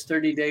within this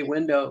 30-day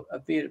window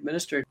of being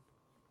administered.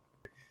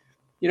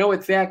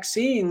 With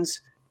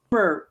vaccines,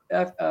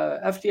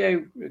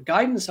 FDA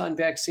guidance on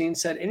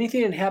vaccines said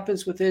anything that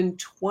happens within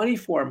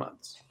 24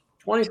 months,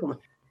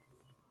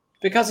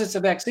 because it's a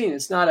vaccine.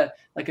 It's not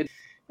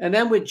and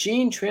then with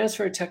gene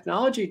transfer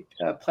technology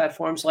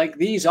platforms like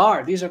these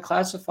are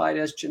classified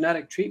as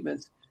genetic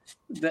treatments.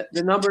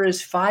 The number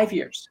is 5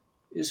 years.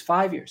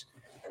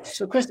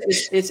 So Chris,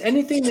 it's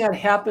anything that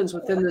happens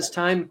within this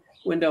time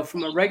window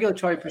from a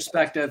regulatory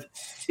perspective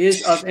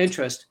is of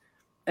interest.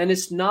 And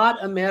it's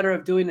not a matter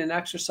of doing an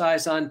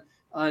exercise on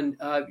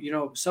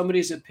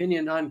somebody's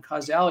opinion on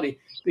causality,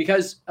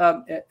 because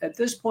at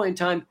this point in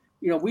time,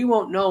 we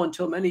won't know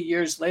until many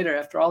years later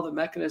after all the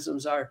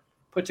mechanisms are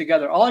put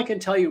together. All I can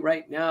tell you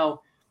right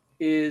now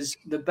is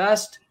the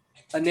best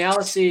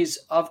analyses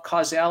of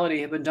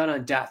causality have been done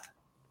on death,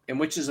 and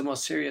which is the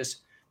most serious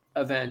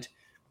event.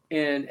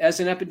 And as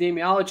an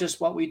epidemiologist,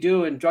 what we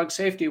do in drug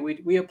safety,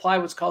 we apply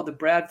what's called the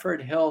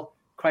Bradford-Hill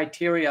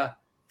criteria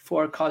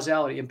for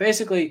causality. And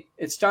basically,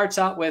 it starts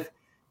out with,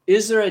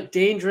 is there a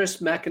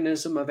dangerous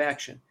mechanism of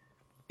action?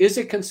 Is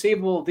it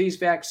conceivable these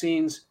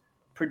vaccines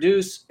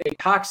produce a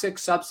toxic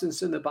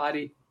substance in the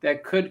body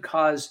that could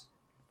cause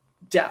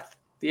death?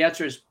 The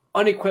answer is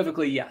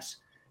unequivocally yes.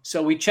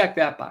 So we check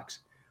that box.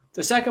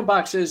 The second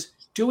box is,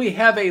 do we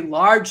have a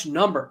large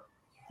number?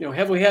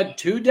 Have we had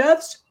 2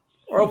 deaths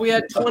or have we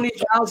had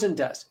 20,000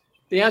 deaths?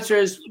 The answer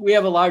is we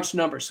have a large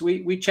number. So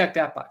we check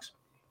that box.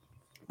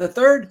 The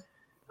third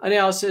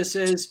analysis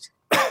is,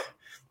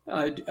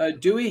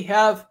 do we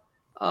have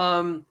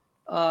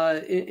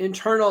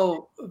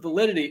internal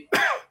validity?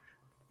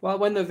 Well,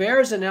 when the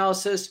VAERS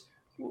analysis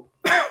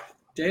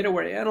data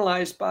were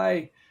analyzed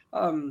by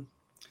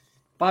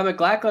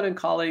McCullough and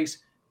colleagues,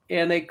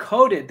 and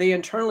they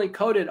internally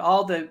coded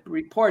all the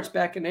reports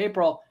back in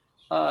April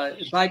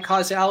by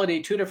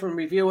causality, 2 different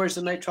reviewers,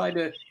 and they tried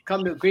to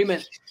come to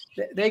agreement.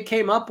 They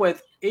came up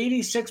with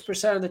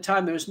 86% of the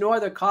time there was no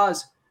other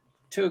cause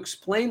to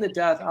explain the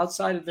death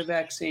outside of the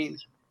vaccine.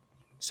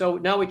 So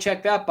now we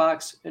check that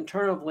box,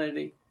 internal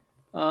validity.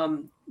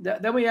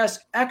 Then we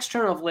ask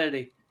external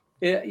validity.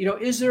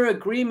 Is there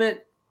agreement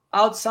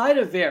outside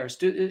of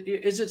VAERS?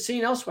 Is it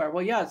seen elsewhere?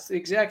 Well, yeah, it's the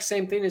exact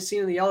same thing as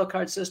seen in the yellow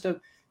card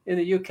system in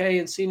the UK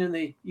and seen in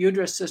the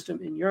UDRIS system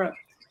in Europe.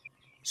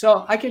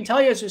 So I can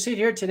tell you, as we sit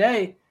here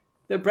today,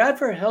 the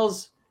Bradford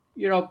Hill's,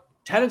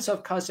 tenets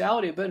of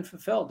causality have been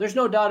fulfilled. There's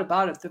no doubt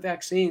about it. The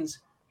vaccines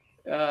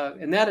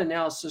in that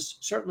analysis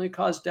certainly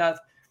caused death,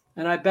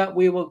 and I bet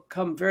we will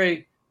come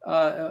very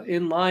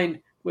in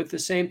line with the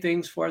same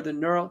things for the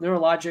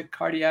neurologic,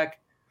 cardiac,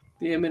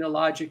 the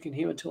immunologic, and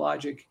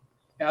hematologic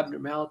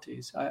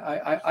abnormalities.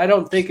 I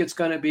don't think it's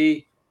going to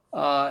be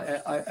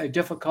a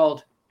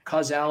difficult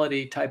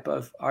causality type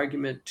of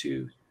argument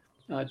to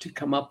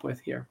come up with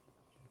here.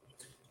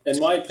 And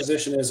my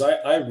position is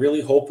I really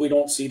hope we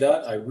don't see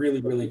that. I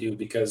really, really do,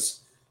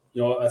 because,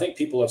 I think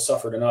people have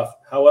suffered enough.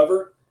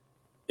 However,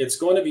 it's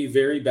going to be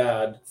very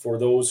bad for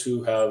those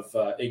who have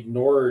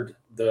ignored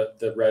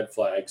the red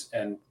flags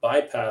and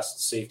bypassed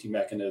safety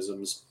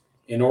mechanisms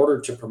in order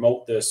to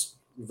promote this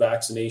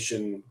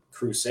vaccination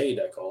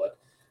crusade, I call it.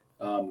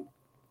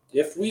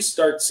 If we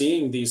start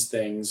seeing these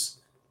things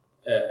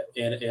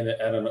in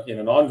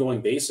an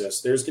ongoing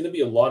basis, there's going to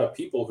be a lot of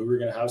people who are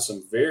going to have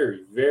some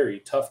very, very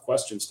tough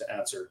questions to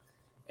answer.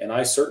 And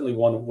I certainly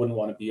wouldn't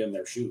want to be in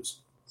their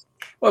shoes.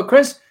 Well,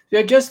 Chris,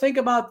 just think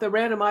about the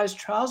randomized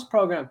trials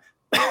program.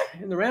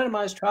 In the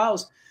randomized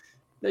trials,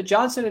 the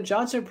Johnson &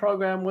 Johnson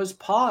program was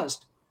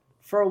paused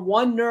for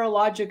one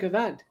neurologic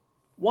event.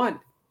 One.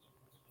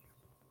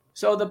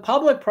 So the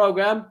public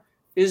program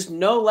is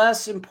no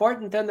less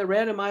important than the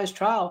randomized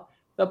trial.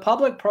 The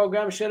public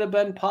program should have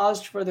been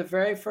paused for the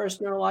very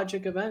first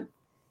neurologic event.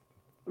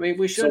 I mean,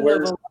 we shouldn't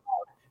have allowed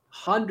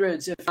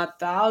hundreds, if not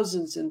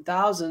thousands and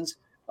thousands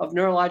of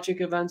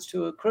neurologic events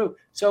to accrue.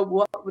 So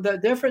what the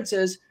difference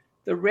is,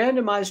 the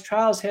randomized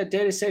trials had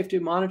data safety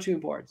monitoring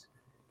boards.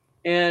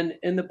 And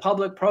in the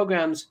public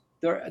programs,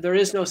 there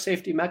is no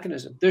safety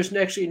mechanism. There's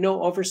actually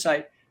no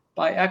oversight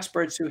by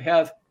experts who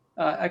have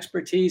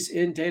expertise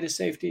in data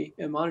safety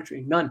and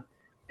monitoring. None.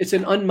 It's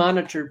an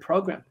unmonitored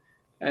program.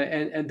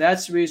 And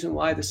that's the reason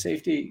why the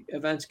safety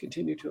events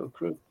continue to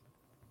accrue.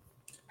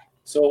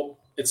 So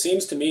it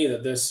seems to me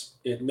that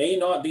it may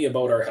not be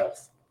about our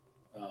health.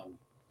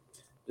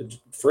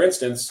 For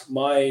instance,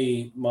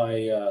 my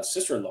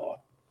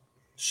sister-in-law,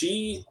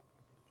 she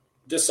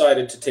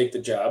decided to take the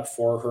jab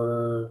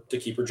to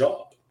keep her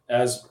job,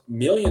 as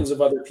millions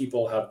of other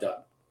people have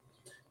done.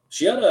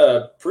 She had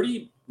a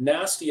pretty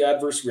nasty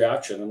adverse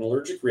reaction, an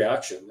allergic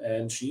reaction,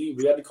 and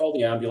we had to call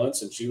the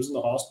ambulance, and she was in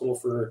the hospital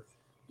for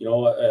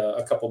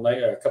a couple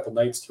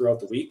nights throughout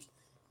the week,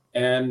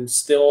 and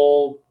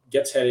still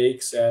gets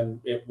headaches,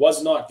 and it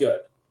was not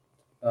good.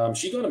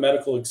 She got a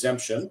medical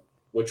exemption,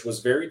 which was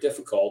very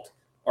difficult.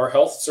 Our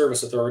health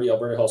service authority,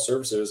 Alberta Health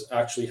Services,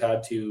 actually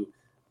had to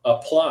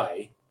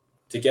apply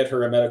to get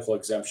her a medical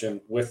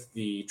exemption with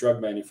the drug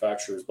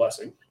manufacturer's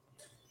blessing.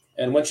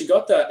 And when she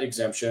got that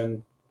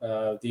exemption,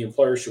 the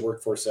employer she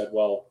worked for said,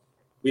 well,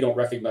 we don't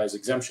recognize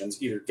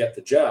exemptions. Either get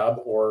the jab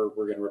or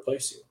we're going to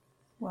replace you.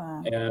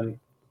 Wow. And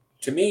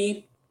to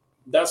me,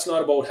 that's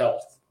not about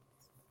health.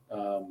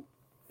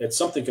 It's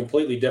something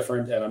completely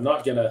different. And I'm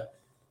not gonna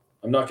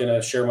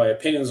share my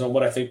opinions on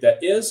what I think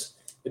that is.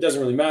 It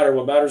doesn't really matter.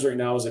 What matters right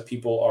now is that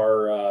people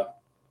are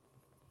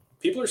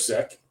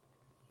sick,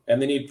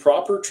 and they need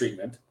proper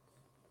treatment,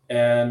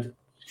 and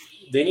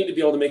they need to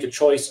be able to make a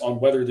choice on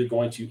whether they're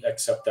going to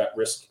accept that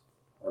risk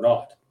or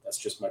not. That's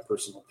just my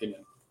personal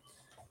opinion.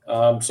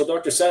 So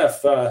Dr.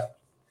 Seneff,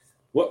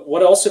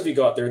 what else have you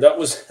got there? That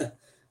was,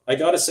 I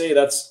got to say,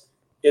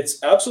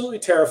 it's absolutely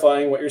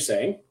terrifying what you're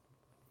saying.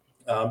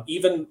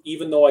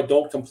 Even though I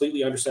don't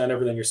completely understand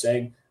everything you're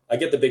saying, I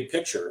get the big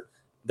picture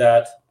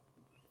that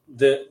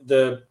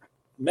the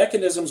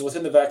mechanisms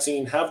within the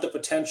vaccine have the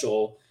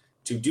potential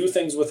to do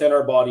things within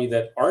our body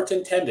that aren't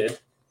intended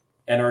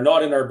and are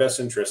not in our best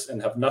interest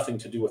and have nothing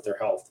to do with their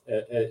health.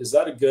 Is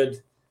that a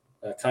good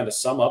kind of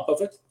sum up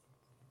of it?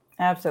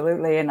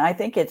 Absolutely. And I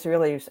think it's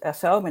really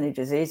so many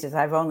diseases.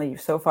 I've only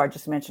so far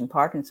just mentioned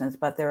Parkinson's,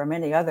 but there are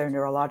many other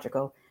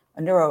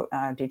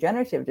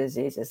neurodegenerative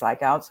diseases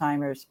like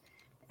Alzheimer's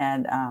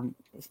and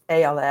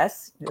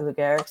ALS, Lou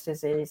Gehrig's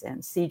disease,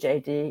 and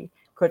CJD,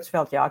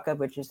 Creutzfeldt-Jakob,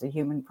 which is the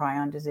human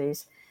prion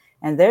disease.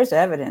 And there's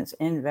evidence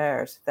in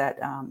VAERS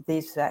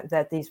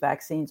that these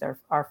vaccines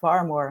are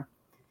far more.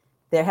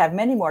 They have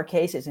many more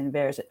cases in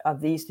VAERS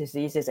of these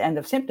diseases and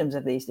of symptoms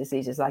of these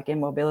diseases, like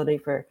immobility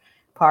for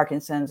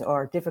Parkinson's,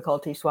 or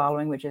difficulty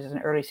swallowing, which is an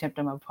early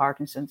symptom of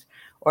Parkinson's,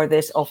 or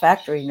this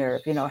olfactory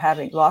nerve,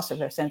 having loss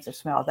of a sense of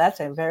smell. That's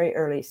a very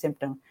early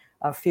symptom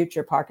of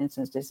future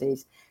Parkinson's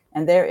disease.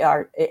 And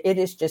it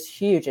is just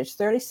huge. It's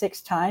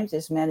 36 times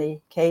as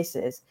many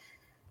cases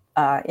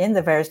in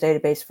the VAERS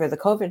database for the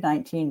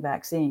COVID-19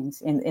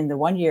 vaccines in the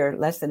 1 year,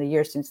 less than a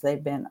year since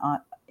they've been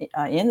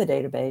in the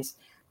database,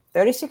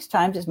 36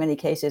 times as many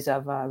cases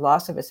of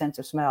loss of a sense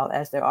of smell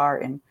as there are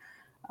in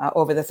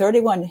over the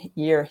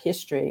 31-year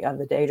history of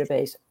the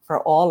database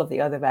for all of the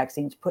other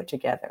vaccines put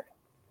together.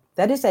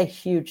 That is a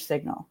huge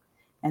signal.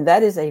 And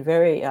that is a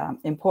very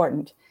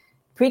important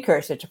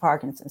precursor to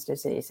Parkinson's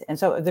disease. And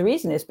so the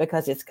reason is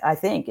because it's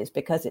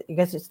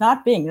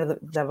not being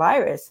the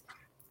virus.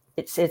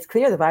 It's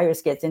clear the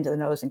virus gets into the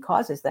nose and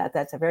causes that.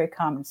 That's a very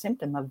common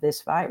symptom of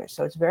this virus.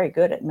 So it's very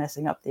good at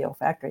messing up the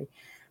olfactory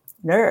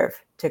nerve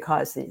to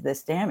cause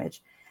this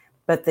damage.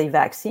 But the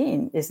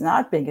vaccine is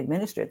not being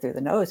administered through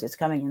the nose. It's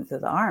coming in through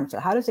the arm. So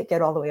how does it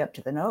get all the way up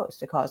to the nose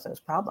to cause those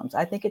problems?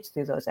 I think it's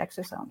through those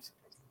exosomes,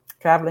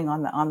 traveling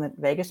on the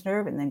vagus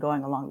nerve and then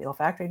going along the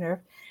olfactory nerve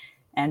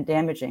and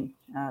damaging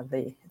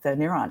the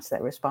neurons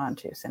that respond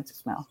to sense of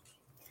smell.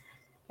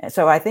 And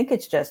so I think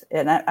it's just,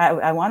 and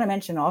I want to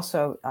mention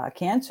also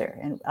cancer.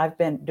 And I've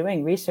been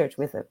doing research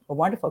with a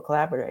wonderful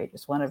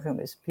collaborators, one of whom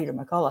is Peter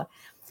McCullough,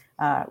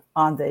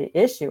 on the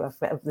issue of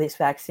these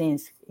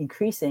vaccines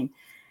increasing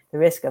the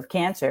risk of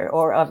cancer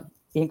or of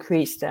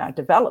increased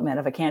development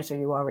of a cancer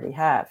you already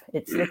have.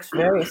 It looks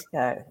very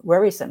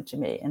worrisome to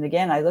me. And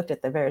again, I looked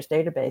at the VAERS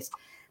database,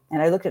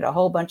 and I looked at a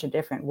whole bunch of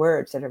different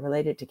words that are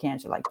related to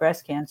cancer, like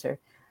breast cancer,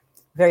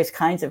 various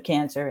kinds of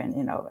cancer,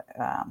 and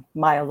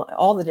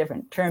all the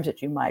different terms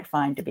that you might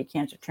find to be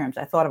cancer terms.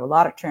 I thought of a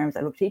lot of terms.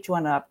 I looked each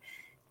one up.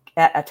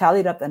 I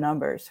tallied up the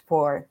numbers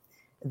for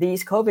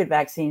these COVID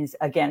vaccines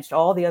against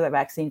all the other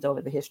vaccines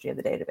over the history of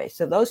the database.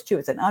 So those two,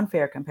 it's an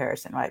unfair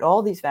comparison, right?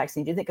 All these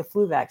vaccines, you think of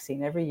flu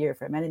vaccine every year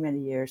for many, many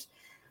years,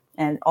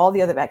 and all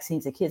the other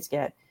vaccines the kids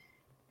get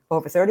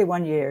over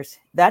 31 years,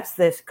 that's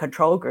this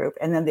control group.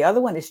 And then the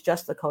other one is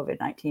just the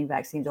COVID-19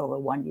 vaccines over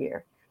 1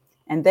 year.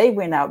 And they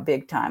win out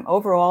big time.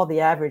 Overall, the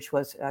average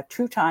was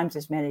 2 times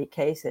as many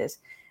cases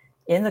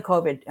in the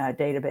COVID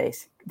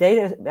database,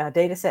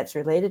 data sets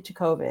related to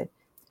COVID,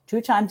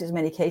 2 times as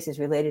many cases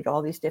related to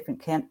all these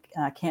different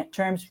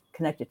terms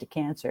connected to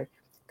cancer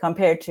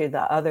compared to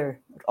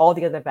all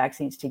the other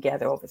vaccines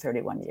together over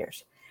 31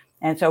 years.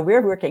 And so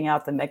we're working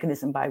out the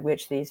mechanism by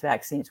which these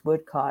vaccines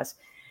would cause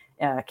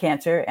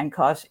cancer and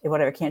cause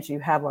whatever cancer you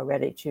have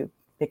already to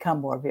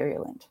become more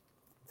virulent.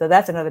 So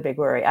that's another big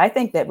worry. I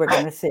think that we're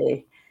going to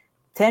see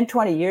 10,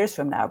 20 years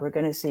from now, we're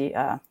going to see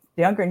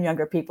younger and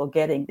younger people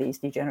getting these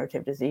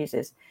degenerative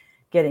diseases,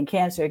 getting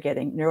cancer,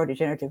 getting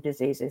neurodegenerative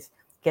diseases,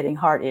 getting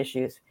heart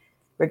issues.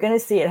 We're going to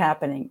see it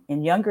happening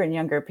in younger and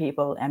younger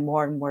people and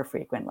more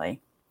frequently.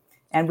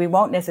 And we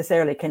won't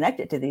necessarily connect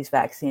it to these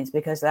vaccines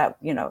because that,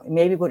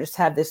 maybe we'll just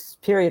have this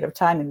period of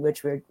time in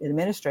which we're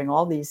administering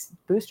all these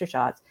booster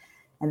shots.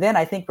 And then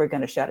I think we're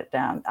going to shut it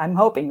down. I'm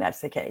hoping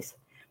that's the case.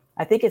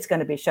 I think it's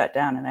going to be shut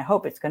down, and I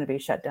hope it's going to be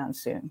shut down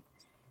soon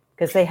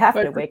because they have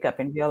to wake up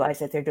and realize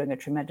that they're doing a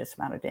tremendous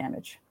amount of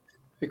damage.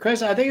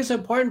 Because I think it's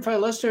important for our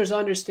listeners to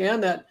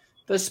understand that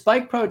the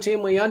spike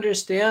protein, we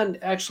understand,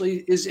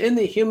 actually is in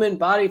the human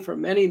body for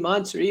many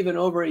months or even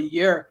over a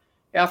year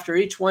after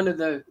each one of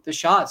the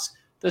shots.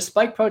 The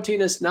spike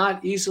protein is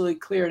not easily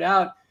cleared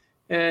out.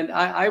 And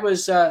I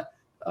was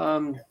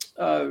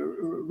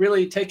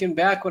really taken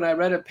back when I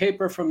read a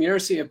paper from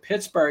University of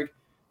Pittsburgh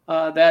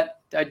that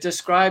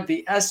described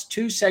the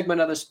S2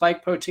 segment of the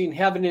spike protein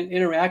having an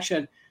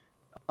interaction,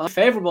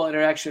 unfavorable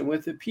interaction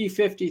with the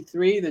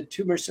P53, the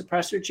tumor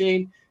suppressor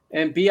gene,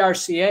 and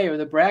BRCA, or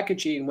the BRCA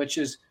gene, which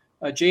is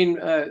a gene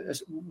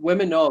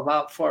women know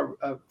about for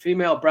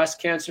female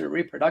breast cancer and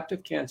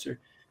reproductive cancer.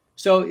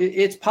 So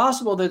it's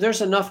possible that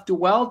there's enough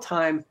dwell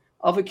time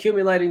of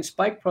accumulating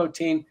spike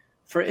protein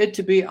for it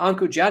to be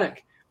oncogenic.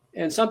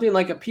 And something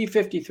like a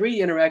P53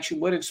 interaction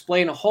would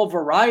explain a whole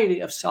variety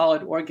of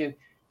solid organ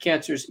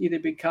cancers either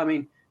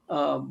becoming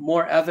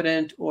more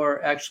evident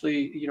or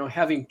actually,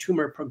 having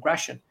tumor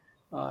progression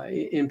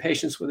in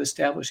patients with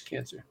established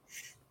cancer.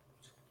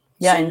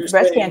 Yeah, so and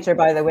breast cancer,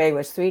 by the way,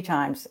 was 3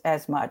 times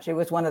as much. It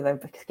was one of the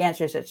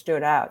cancers that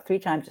stood out, 3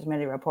 times as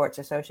many reports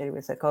associated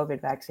with the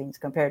COVID vaccines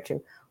compared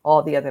to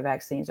all the other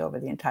vaccines over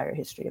the entire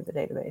history of the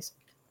database.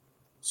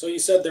 So you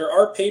said there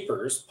are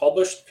papers,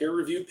 published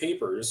peer-reviewed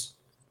papers,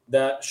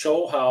 that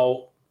show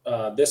how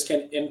this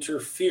can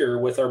interfere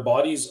with our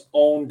body's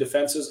own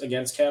defenses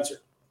against cancer.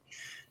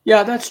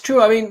 Yeah, that's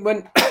true. I mean,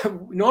 when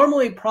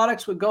normally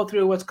products would go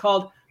through what's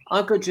called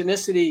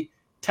oncogenicity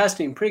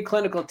testing,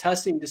 preclinical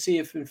testing to see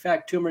if, in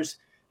fact, tumors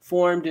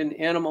formed in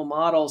animal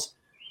models,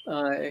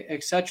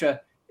 et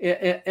cetera.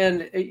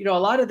 And, a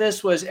lot of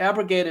this was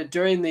abrogated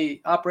during the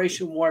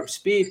Operation Warp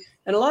Speed.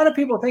 And a lot of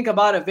people think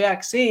about a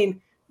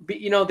vaccine, the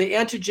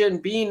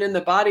antigen being in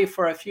the body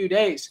for a few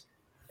days.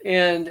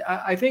 And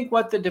I think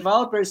what the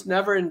developers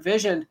never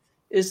envisioned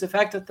is the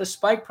fact that the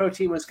spike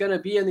protein was going to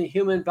be in the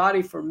human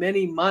body for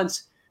many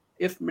months,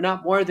 if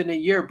not more than a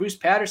year. Bruce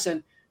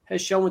Patterson has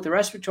shown with the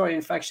respiratory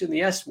infection, the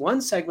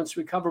S1 segment's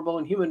recoverable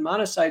in human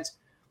monocytes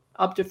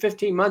up to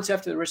 15 months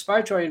after the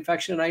respiratory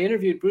infection. And I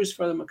interviewed Bruce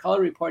for the McCullough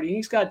report, and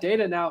he's got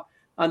data now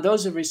on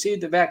those who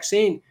received the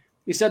vaccine.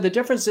 He said the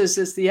difference is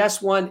the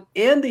S1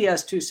 and the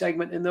S2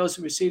 segment in those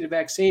who received the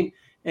vaccine,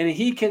 and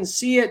he can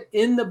see it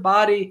in the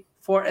body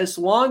for as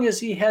long as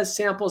he has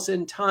samples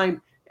in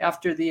time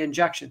after the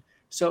injection.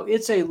 So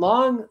it's a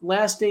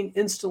long-lasting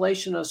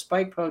installation of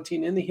spike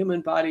protein in the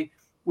human body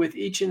with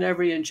each and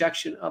every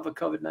injection of a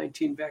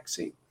COVID-19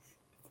 vaccine.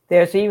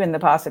 There's even the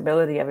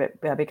possibility of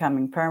it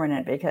becoming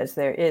permanent because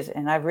there is,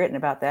 and I've written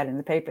about that in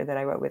the paper that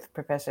I wrote with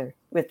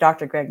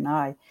Dr. Greg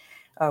Nye.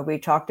 We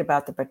talked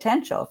about the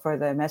potential for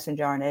the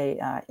messenger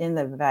RNA in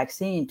the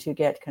vaccine to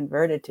get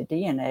converted to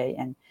DNA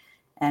and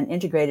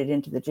integrated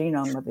into the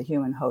genome of the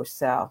human host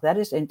cell. That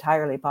is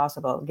entirely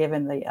possible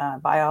given the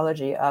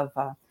biology of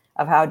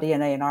how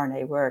DNA and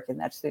RNA work, and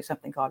that's through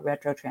something called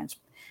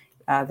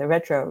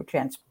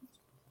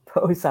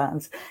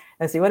retrotransposons.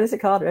 Let's see, what is it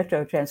called?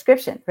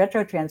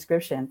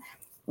 Retrotranscription.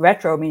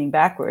 Retro meaning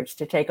backwards,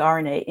 to take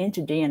RNA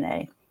into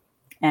DNA,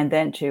 and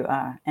then to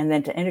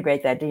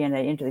integrate that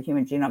DNA into the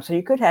human genome. So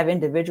you could have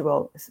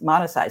individual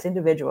monocytes,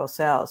 individual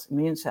cells,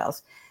 immune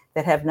cells,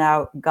 that have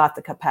now got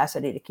the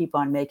capacity to keep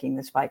on making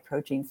the spike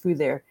protein through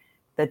the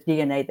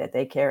DNA that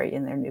they carry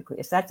in their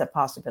nucleus. That's a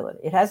possibility.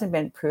 It hasn't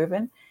been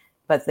proven,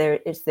 but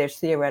there's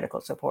theoretical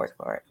support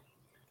for it.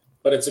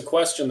 But it's a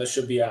question that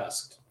should be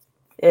asked.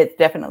 It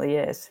definitely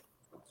is.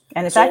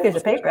 And in fact, there's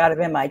a paper out of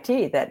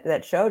MIT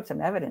that showed some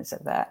evidence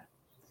of that.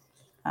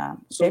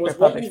 So with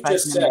what you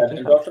just said,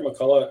 and Dr.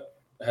 McCullough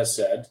has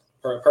said,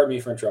 pardon me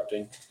for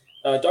interrupting,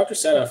 Dr.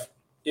 Seneff,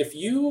 if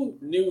you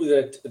knew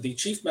that the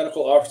Chief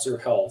Medical Officer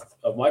of Health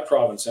of my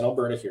province in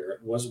Alberta here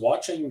was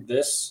watching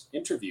this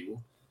interview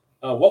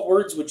what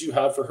words would you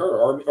have for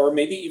her, or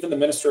maybe even the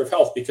Minister of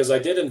Health? Because I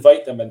did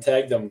invite them and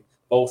tag them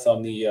both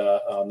on the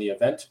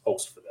event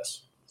post for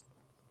this.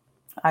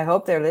 I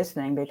hope they're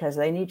listening, because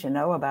they need to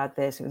know about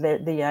this.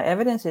 The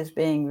evidence is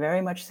being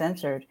very much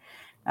censored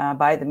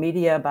by the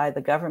media, by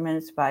the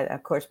governments,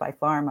 of course, by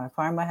pharma.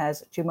 Pharma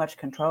has too much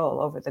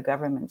control over the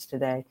governments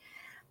today.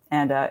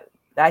 And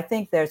I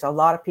think there's a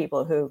lot of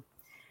people who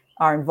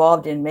are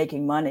involved in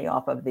making money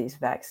off of these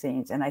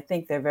vaccines. And I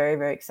think they're very,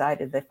 very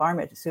excited. The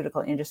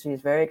pharmaceutical industry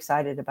is very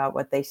excited about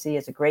what they see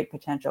as a great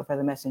potential for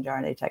the messenger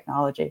RNA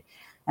technology.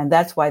 And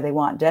that's why they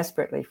want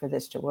desperately for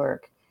this to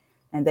work.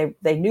 And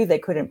they knew they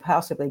couldn't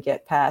possibly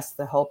get past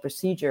the whole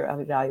procedure of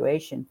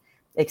evaluation,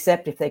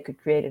 except if they could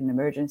create an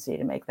emergency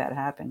to make that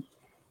happen.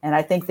 And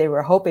I think they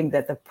were hoping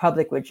that the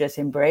public would just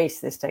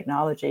embrace this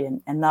technology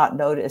and not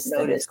notice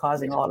that it's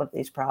causing all of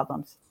these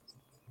problems.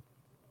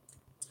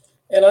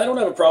 And I don't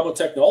have a problem with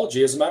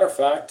technology. As a matter of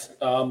fact,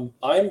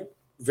 I'm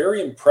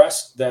very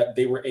impressed that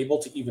they were able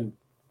to even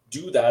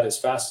do that as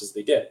fast as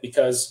they did.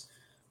 Because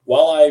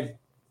while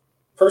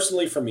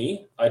personally, for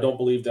me, I don't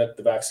believe that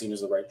the vaccine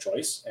is the right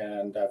choice.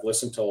 And I've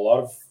listened to a lot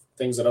of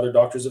things that other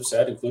doctors have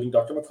said, including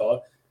Dr.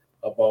 McCullough,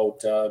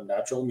 about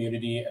natural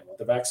immunity and what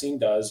the vaccine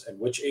does and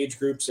which age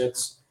groups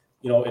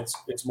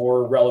it's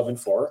more relevant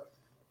for.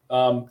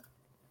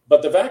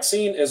 But the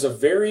vaccine is a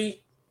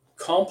very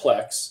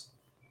complex,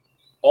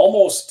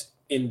 almost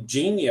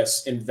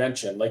ingenious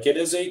invention. Like, it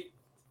is a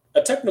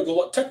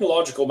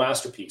technological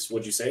masterpiece,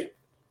 would you say?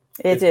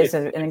 It is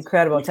an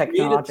incredible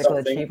technological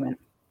achievement.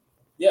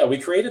 Yeah, we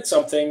created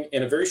something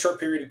in a very short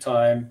period of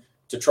time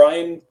to try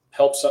and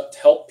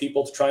help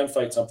people to try and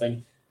fight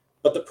something.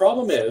 But the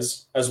problem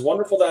is, as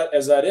wonderful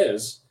as that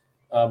is,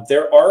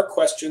 there are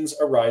questions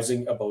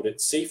arising about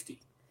its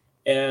safety.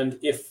 And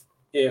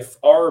if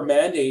our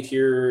mandate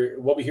here,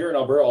 what we hear in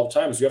Alberta all the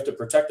time, is we have to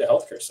protect the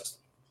healthcare system.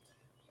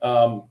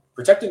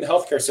 Protecting the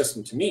healthcare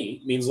system, to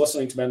me, means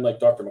listening to men like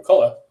Dr.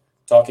 McCullough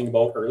talking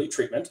about early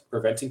treatment,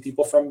 preventing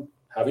people from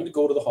having to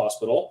go to the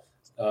hospital,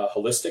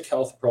 holistic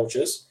health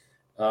approaches.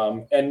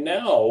 And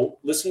now,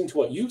 listening to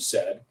what you've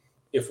said,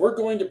 if we're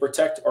going to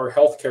protect our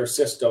healthcare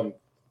system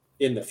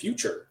in the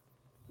future,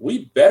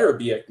 we better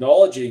be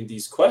acknowledging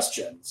these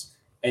questions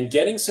and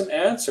getting some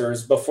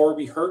answers before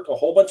we hurt a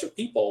whole bunch of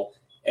people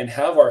and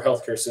have our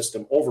healthcare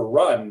system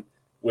overrun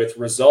with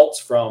results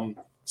from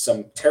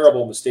some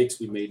terrible mistakes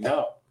we made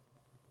now.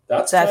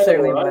 That's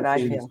certainly what I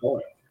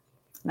feel.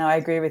 No, I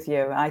agree with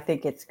you. I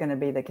think it's going to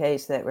be the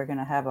case that we're going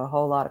to have a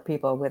whole lot of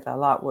people with a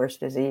lot worse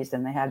disease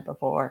than they had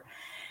before.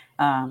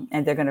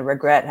 And they're going to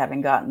regret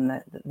having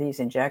gotten these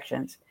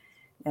injections.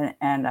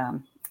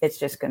 And it's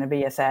just going to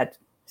be a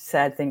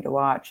sad thing to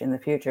watch in the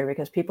future,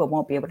 because people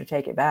won't be able to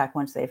take it back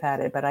once they've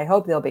had it. But I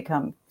hope they'll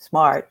become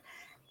smart.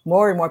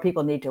 More and more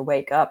people need to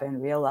wake up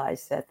and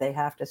realize that they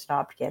have to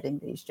stop getting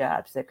these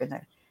jabs.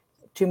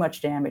 Too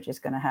much damage is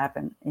going to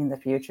happen in the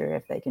future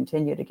if they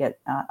continue to get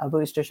a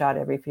booster shot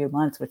every few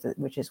months,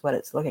 which is what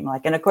it's looking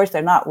like. And of course,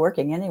 they're not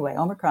working anyway.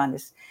 Omicron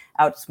is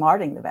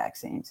outsmarting the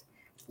vaccines.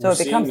 So it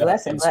becomes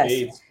less and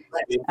less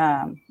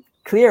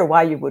clear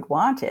why you would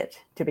want it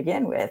to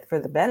begin with for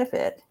the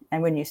benefit.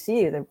 And when you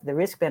see the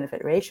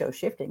risk-benefit ratio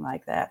shifting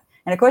like that,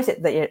 and of course,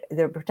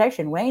 the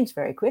protection wanes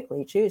very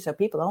quickly too. So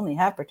people only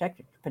have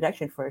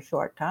protection for a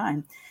short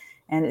time.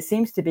 And it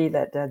seems to be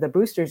that the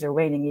boosters are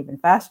waning even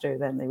faster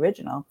than the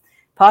original,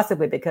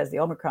 possibly because the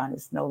Omicron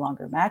is no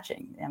longer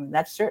matching. I mean,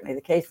 that's certainly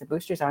the case. The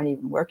boosters aren't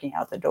even working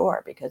out the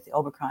door because the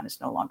Omicron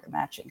is no longer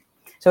matching.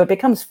 So it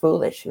becomes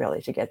foolish,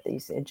 really, to get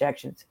these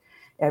injections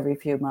every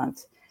few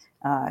months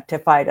to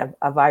fight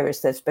a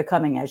virus that's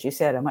becoming, as you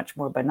said, a much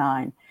more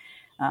benign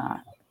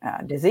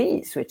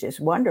disease, which is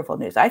wonderful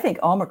news. I think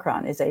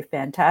Omicron is a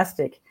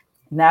fantastic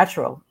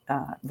natural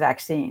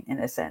vaccine in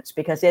a sense,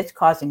 because it's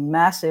causing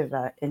massive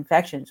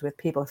infections with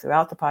people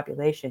throughout the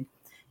population.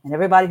 And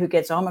everybody who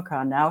gets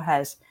Omicron now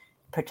has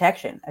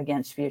protection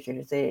against future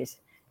disease,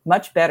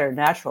 much better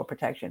natural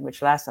protection,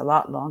 which lasts a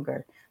lot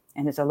longer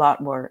and is a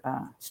lot more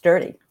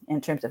sturdy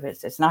in terms of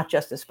it's not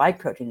just the spike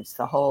protein, it's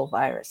the whole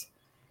virus.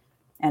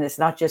 And it's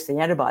not just the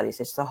antibodies,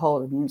 it's the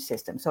whole immune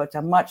system. So it's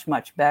a much,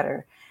 much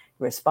better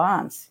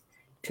response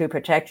to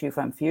protect you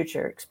from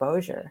future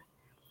exposure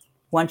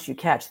once you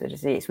catch the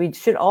disease. We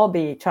should all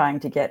be trying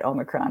to get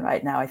Omicron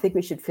right now. I think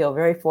we should feel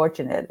very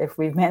fortunate if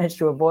we've managed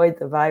to avoid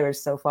the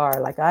virus so far,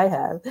 like I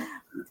have.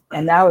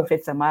 And now if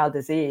it's a mild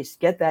disease,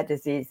 get that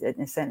disease, in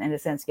a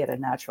sense, get a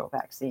natural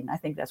vaccine. I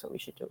think that's what we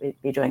should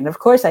be doing. And of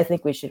course, I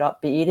think we should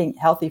be eating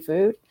healthy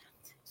food,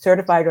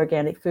 certified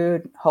organic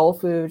food, whole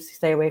foods,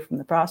 stay away from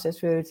the processed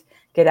foods,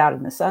 get out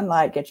in the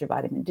sunlight, get your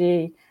vitamin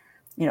D,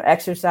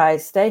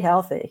 exercise, stay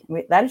healthy.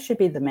 That should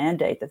be the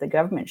mandate that the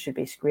government should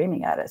be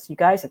screaming at us. You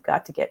guys have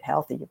got to get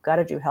healthy. You've got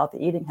to do healthy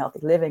eating, healthy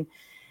living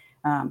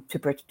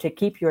to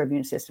keep your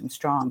immune system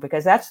strong,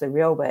 because that's the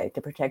real way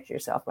to protect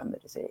yourself from the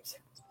disease.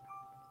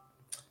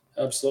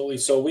 Absolutely.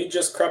 So we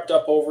just crept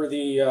up over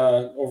the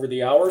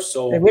hour.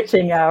 So the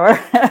witching hour,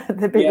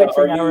 the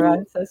bewitching hour.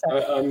 I'm so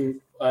sorry.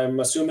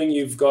 I'm assuming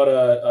you've got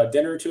a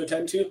dinner to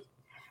attend to.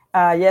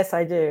 Yes,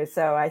 I do.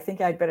 So I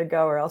think I'd better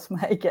go, or else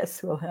my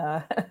guests will.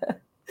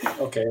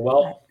 Okay,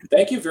 well,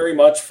 thank you very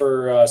much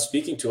for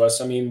speaking to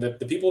us. I mean,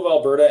 the people of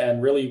Alberta,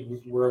 and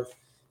really,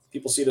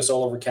 people see this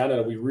all over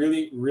Canada. We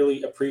really,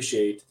 really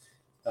appreciate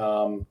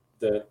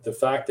the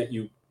fact that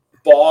you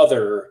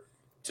bother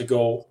to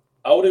go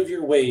out of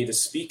your way to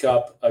speak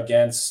up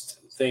against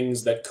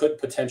things that could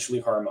potentially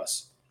harm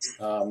us.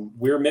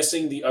 We're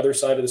missing the other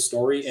side of the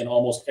story in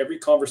almost every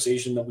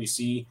conversation that we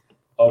see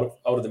out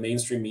of the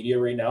mainstream media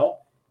right now.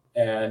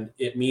 And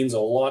it means a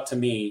lot to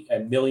me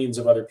and millions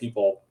of other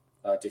people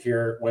to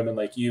hear women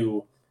like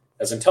you,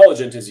 as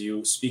intelligent as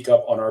you, speak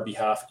up on our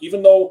behalf,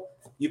 even though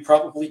you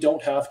probably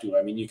don't have to.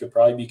 I mean, you could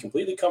probably be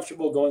completely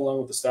comfortable going along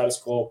with the status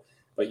quo,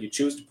 but you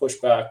choose to push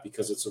back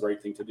because it's the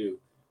right thing to do.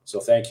 So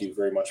thank you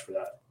very much for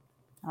that.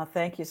 Oh,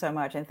 thank you so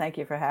much. And thank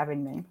you for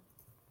having me.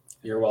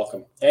 You're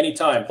welcome.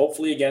 Anytime,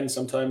 hopefully again,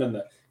 sometime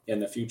in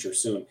the future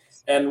soon.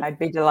 And I'd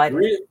be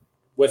delighted.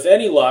 With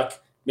any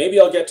luck, maybe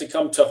I'll get to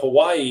come to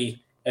Hawaii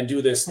and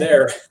do this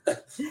there.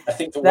 I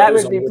think that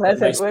would be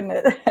pleasant, wouldn't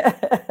it?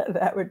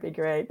 That would be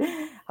great.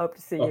 Hope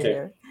to see you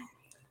here.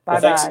 Bye-bye.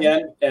 Well, thanks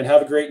again, and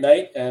have a great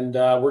night. And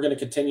we're going to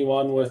continue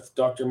on with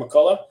Dr.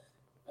 McCullough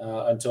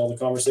until the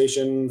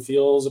conversation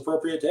feels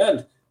appropriate to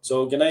end.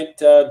 So good night,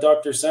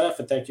 Dr. Seneff,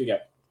 and thank you again.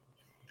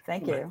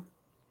 Thank you.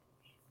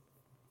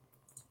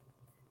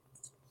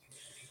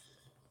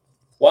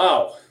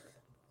 Wow.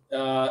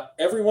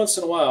 Every once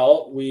in a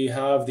while, we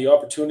have the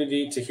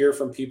opportunity to hear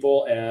from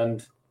people,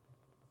 and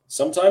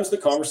sometimes the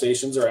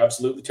conversations are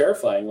absolutely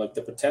terrifying, like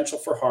the potential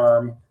for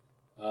harm,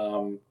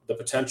 the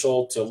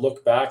potential to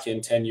look back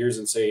in 10 years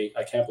and say,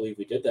 I can't believe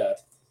we did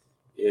that,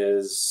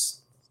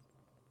 there's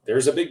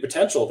a big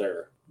potential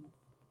there.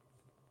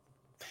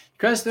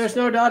 Chris, there's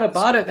no doubt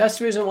about it. That's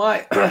the reason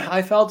why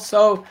I felt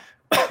so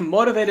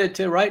motivated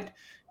to write,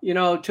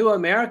 to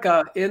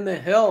America in the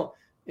Hill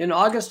in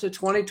August of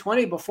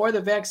 2020, before the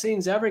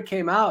vaccines ever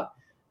came out,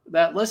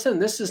 that, listen,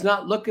 this is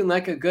not looking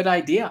like a good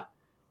idea.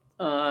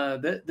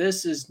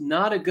 This is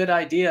not a good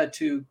idea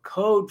to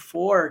code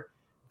for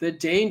the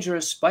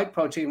dangerous spike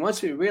protein.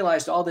 Once we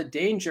realized all the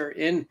danger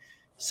in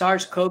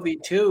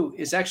SARS-CoV-2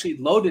 is actually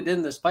loaded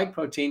in the spike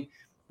protein,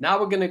 now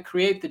we're going to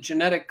create the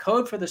genetic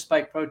code for the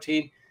spike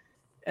protein.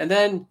 And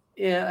then,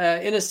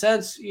 in a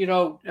sense,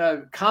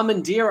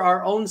 commandeer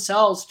our own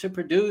cells to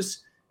produce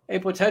a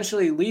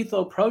potentially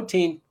lethal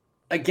protein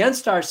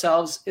against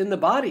ourselves in the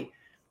body.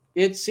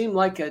 It seemed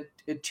like a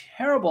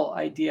terrible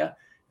idea.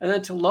 And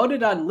then to load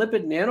it on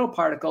lipid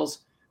nanoparticles,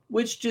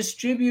 which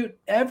distribute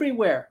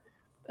everywhere.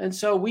 And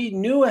so we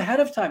knew ahead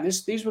of time,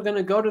 these were going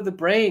to go to the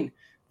brain,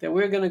 that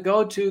we're going to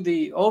go to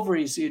the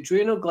ovaries, the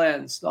adrenal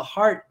glands, the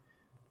heart.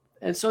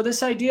 And so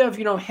this idea of,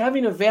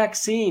 having a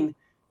vaccine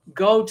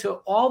go to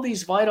all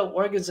these vital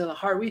organs in the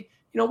heart, we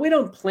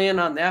don't plan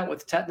on that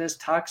with tetanus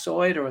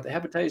toxoid or with the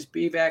hepatitis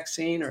B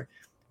vaccine or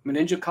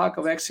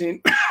meningococcal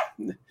vaccine.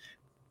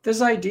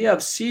 This idea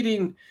of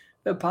seeding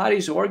the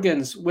body's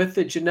organs with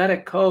the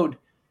genetic code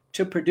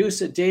to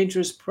produce a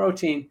dangerous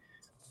protein.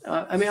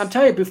 I'm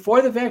telling you,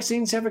 before the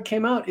vaccines ever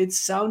came out, it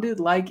sounded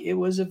like it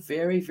was a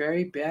very,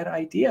 very bad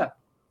idea.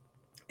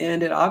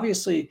 And it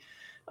obviously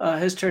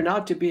has turned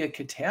out to be a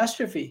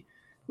catastrophe,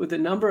 with the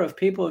number of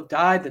people who've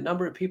died, the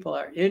number of people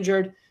are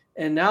injured.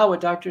 And now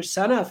what Dr.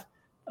 Seneff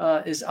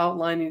is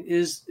outlining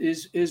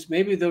is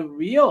maybe the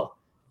real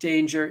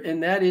danger,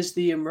 and that is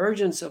the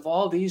emergence of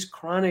all these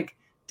chronic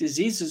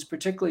diseases,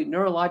 particularly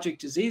neurologic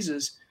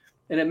diseases.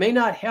 And it may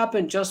not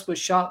happen just with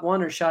shot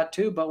 1 or shot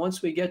 2, but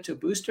once we get to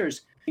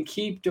boosters and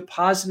keep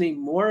depositing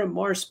more and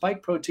more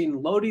spike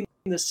protein, loading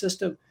the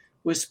system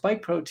with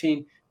spike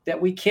protein that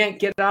we can't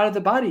get out of the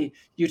body.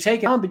 You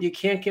take it on, but you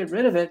can't get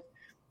rid of it.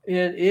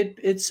 And it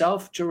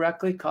itself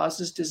directly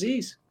causes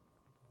disease.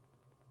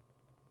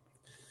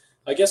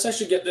 I guess I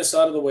should get this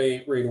out of the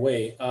way right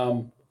away.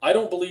 I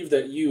don't believe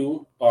that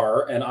you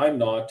are, and I'm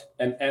not,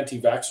 an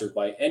anti-vaxxer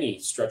by any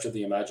stretch of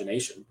the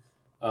imagination.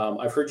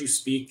 I've heard you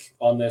speak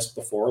on this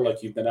before,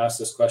 like you've been asked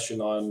this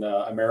question on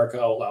America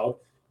Out Loud,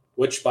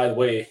 which, by the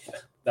way,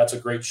 that's a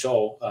great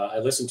show. I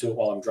listen to it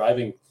while I'm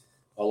driving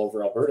all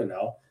over Alberta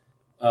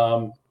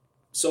now.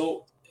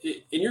 So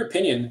in your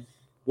opinion,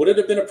 would it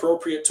have been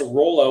appropriate to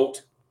roll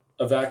out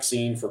a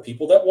vaccine for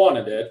people that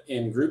wanted it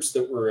in groups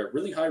that were at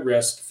really high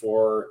risk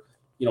for,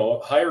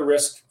 higher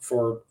risk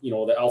for,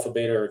 the alpha,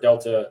 beta, or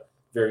delta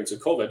variants of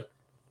COVID,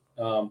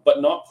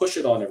 but not push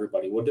it on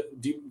everybody?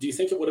 Do you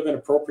think it would have been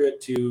appropriate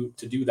to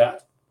do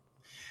that?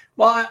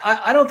 Well,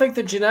 I don't think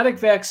the genetic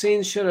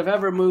vaccines should have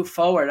ever moved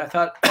forward. I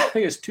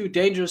think it's too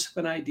dangerous of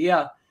an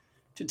idea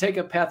to take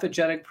a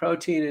pathogenic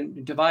protein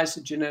and devise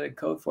a genetic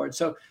code for it.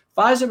 So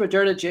Pfizer,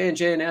 Moderna,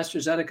 J&J, and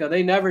AstraZeneca,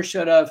 they never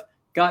should have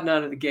gotten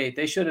out of the gate.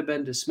 They should have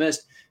been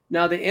dismissed.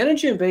 Now, the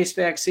antigen-based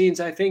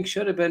vaccines, I think,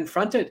 should have been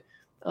fronted,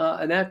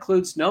 and that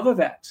includes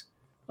Novavax.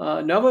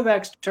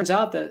 Novavax turns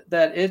out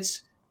that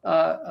its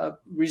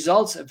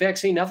results of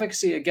vaccine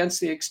efficacy against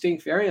the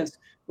extinct variants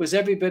was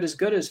every bit as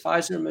good as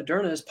Pfizer and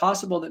Moderna. It's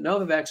possible that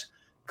Novavax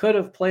could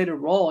have played a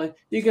role. And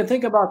you can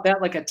think about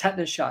that like a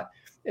tetanus shot.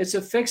 It's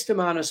a fixed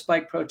amount of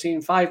spike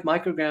protein, 5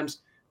 micrograms,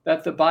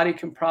 that the body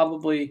can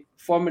probably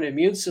form an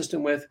immune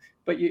system with,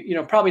 but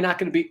probably not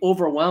going to be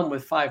overwhelmed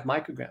with 5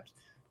 micrograms.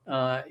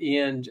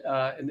 And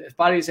the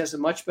body has a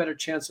much better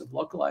chance of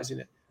localizing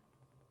it.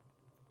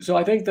 So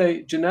I think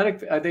the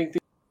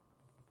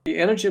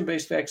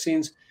antigen-based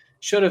vaccines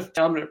should have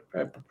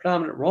a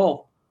predominant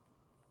role,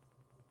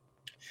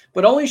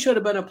 but only should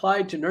have been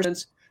applied to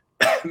nurses,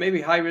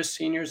 maybe high-risk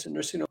seniors and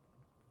nursing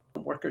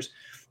home workers.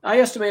 I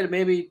estimated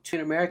maybe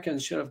 2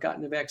 Americans should have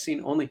gotten the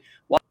vaccine only.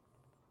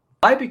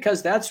 Why?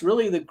 Because that's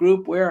really the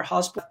group where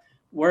hospitals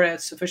were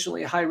at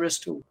sufficiently high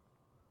risk to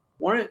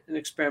warrant an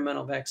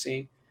experimental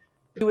vaccine.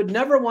 We would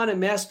never want to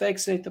mass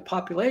vaccinate the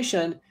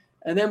population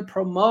and then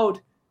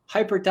promote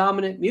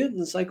hyperdominant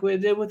mutants like we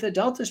did with the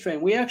Delta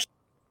strain. We actually,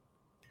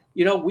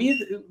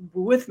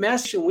 with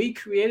mass vaccination, we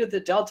created the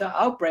Delta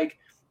outbreak,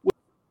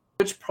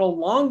 which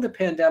prolonged the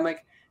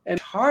pandemic and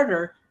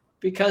harder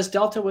because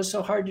Delta was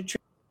so hard to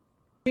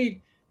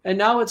treat. And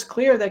now it's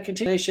clear that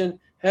continuation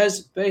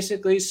has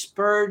basically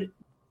spurred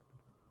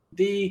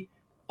the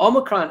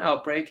Omicron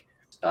outbreak,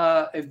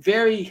 a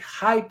very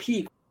high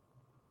peak.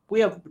 We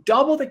have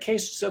double the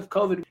cases of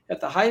COVID at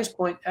the highest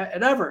point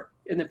ever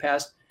in the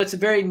past. It's a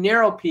very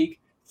narrow peak.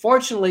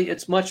 Fortunately,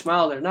 it's much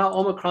milder. Now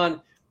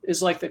Omicron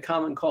is like the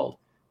common cold.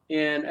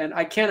 And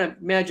I can't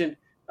imagine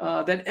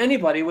that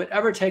anybody would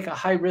ever take a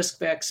high-risk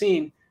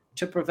vaccine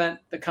to prevent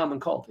the common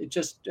cold. It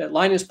just,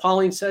 Linus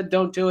Pauling said,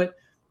 don't do it.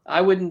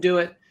 I wouldn't do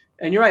it.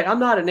 And you're right, I'm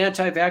not an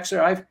anti-vaxxer.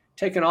 I've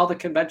taken all the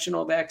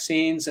conventional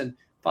vaccines and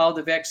followed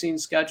the vaccine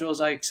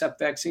schedules. I accept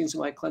vaccines in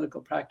my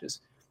clinical practice.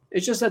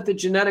 It's just that the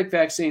genetic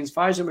vaccines,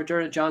 Pfizer,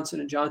 Moderna,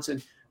 Johnson &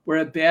 Johnson, were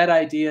a bad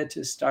idea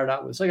to start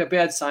out with. It's like a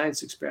bad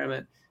science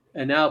experiment.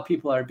 And now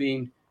people are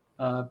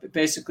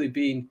basically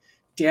being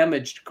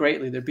damaged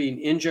greatly. They're being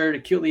injured,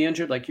 acutely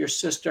injured, like your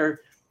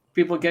sister,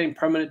 people getting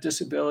permanent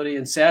disability,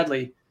 and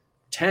sadly,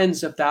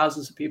 tens of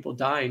thousands of people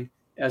dying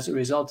as a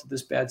result of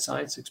this bad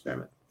science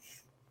experiment.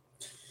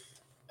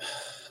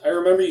 I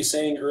remember you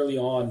saying early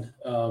on,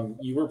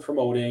 you were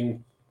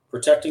promoting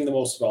protecting the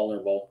most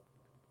vulnerable,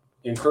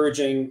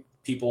 encouraging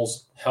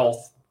people's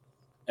health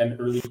and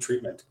early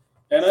treatment.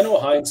 And I know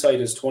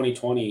hindsight is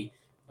 2020,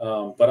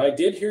 but I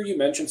did hear you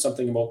mention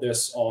something about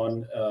this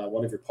on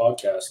one of your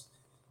podcasts.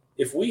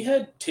 If we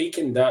had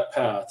taken that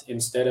path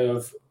instead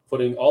of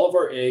putting all of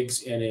our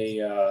eggs in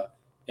a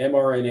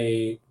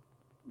mRNA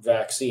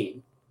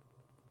vaccine,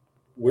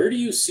 where would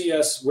you see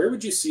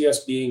us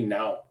being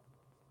now?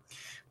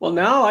 Well,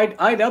 now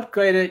I'd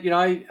upgrade it.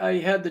 I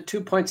had the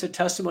 2 points of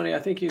testimony I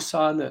think you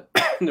saw in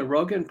the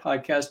Rogan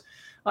podcast.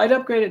 I'd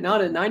upgrade it now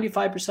to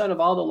 95% of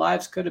all the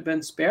lives could have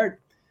been spared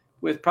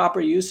with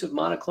proper use of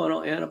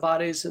monoclonal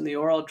antibodies and the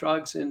oral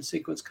drugs in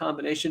sequence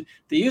combination.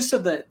 The use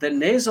of the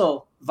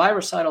nasal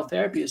virucidal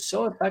therapy is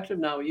so effective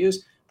now. We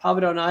use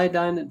povidone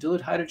iodine and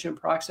dilute hydrogen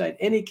peroxide.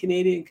 Any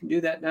Canadian can do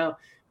that now.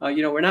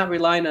 We're not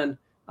relying on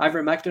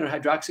ivermectin or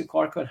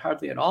hydroxychloroquine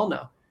hardly at all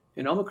now.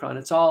 In Omicron,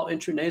 it's all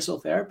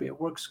intranasal therapy. It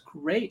works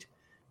great.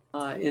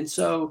 And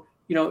so,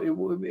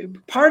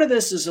 part of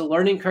this is a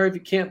learning curve.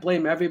 You can't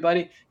blame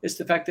everybody. It's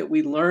the fact that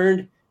we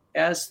learned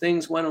as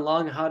things went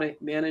along how to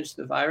manage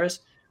the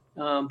virus.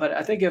 But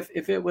I think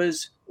if it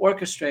was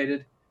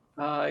orchestrated,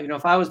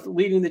 if I was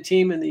leading the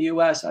team in the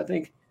U.S., I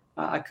think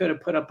I could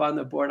have put up on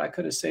the board, I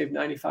could have saved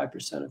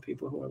 95% of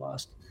people who were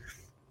lost.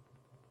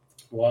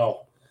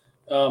 Wow.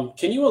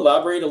 Can you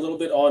elaborate a little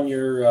bit on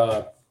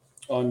your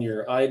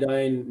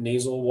iodine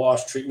nasal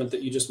wash treatment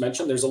that you just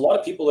mentioned? There's a lot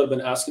of people that have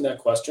been asking that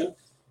question,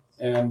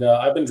 and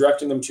I've been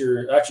directing them to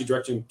your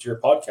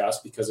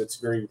podcast because it's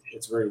very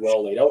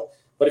well laid out.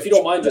 But if you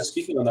don't mind just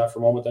speaking on that for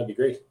a moment, that'd be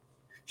great.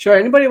 Sure.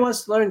 Anybody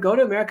wants to learn, go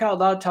to America Out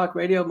Loud Talk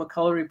Radio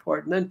McCullough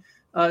Report, and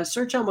then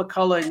search on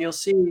McCullough, and you'll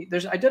see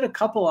I did a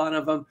couple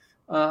of them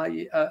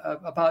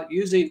about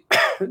using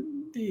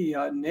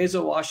the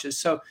nasal washes.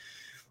 So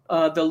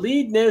the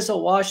lead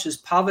nasal wash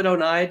is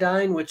povidone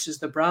iodine, which is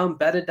the brown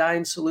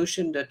betadine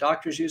solution that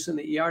doctors use in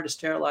the ER to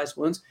sterilize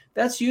wounds.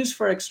 That's used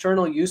for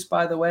external use,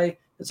 by the way.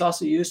 It's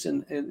also used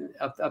in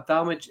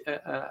ophthalmic,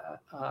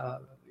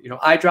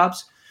 eye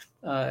drops,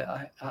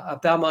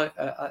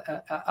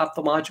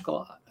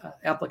 ophthalmological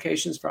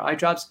applications for eye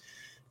drops.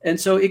 And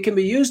so it can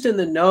be used in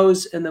the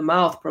nose and the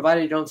mouth,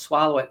 provided you don't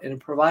swallow it, and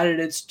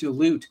provided it's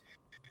dilute.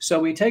 So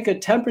we take a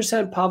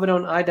 10%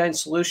 povidone iodine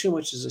solution,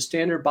 which is a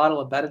standard bottle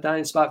of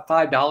betadine. It's about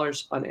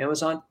 $5 on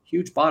Amazon,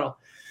 huge bottle.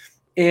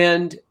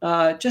 And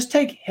just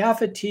take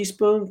half a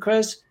teaspoon,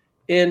 Chris,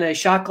 in a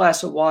shot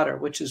glass of water,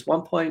 which is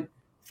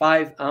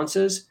 1.5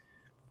 ounces.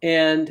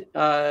 And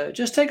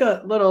just take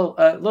a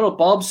little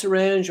bulb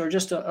syringe or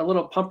just a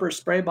little pumper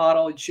spray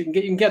bottle. You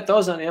can get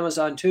those on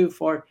Amazon too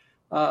for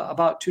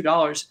about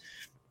 $2.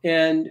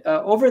 And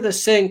over the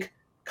sink,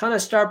 kind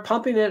of start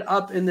pumping it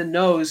up in the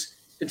nose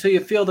until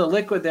you feel the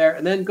liquid there,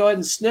 and then go ahead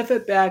and sniff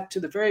it back to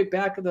the very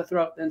back of the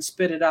throat and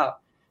spit it out.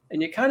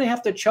 And you kind of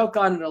have to choke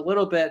on it a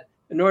little bit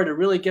in order to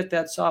really get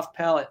that soft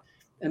palate.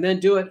 And then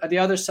do it on the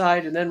other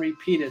side and then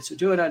repeat it. So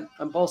do it on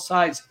both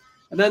sides.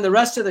 And then the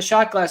rest of the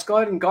shot glass, go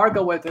ahead and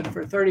gargle with it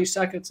for 30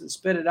 seconds and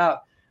spit it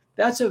out.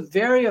 That's a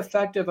very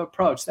effective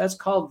approach. That's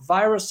called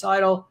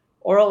virucidal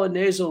oral and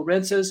nasal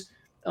rinses.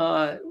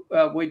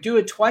 We do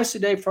it twice a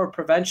day for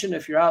prevention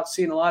if you're out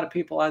seeing a lot of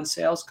people on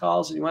sales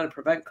calls and you want to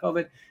prevent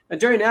COVID. And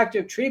during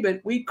active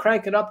treatment, we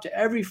crank it up to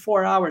every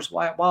 4 hours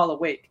while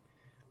awake.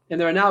 And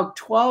there are now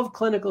 12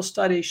 clinical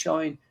studies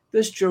showing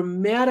this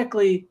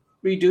dramatically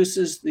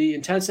reduces the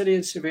intensity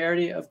and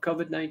severity of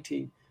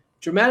COVID-19,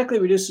 dramatically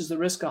reduces the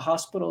risk of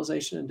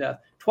hospitalization and death.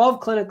 12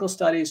 clinical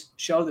studies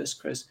show this,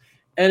 Chris.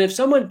 And if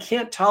someone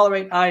can't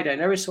tolerate iodine,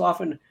 every so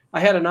often, I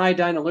had an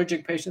iodine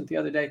allergic patient the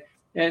other day,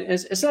 and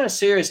it's not a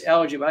serious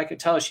allergy, but I could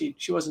tell she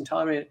wasn't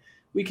tolerating it.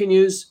 We can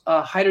use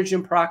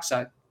hydrogen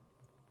peroxide.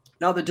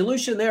 Now, the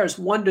dilution there is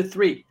 1 to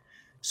 3.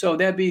 So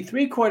that'd be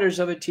 3/4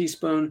 of a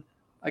teaspoon.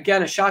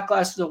 Again, a shot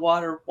glass of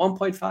water,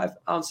 1.5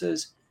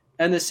 ounces,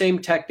 and the same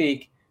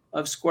technique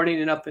of squirting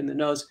it up in the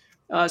nose.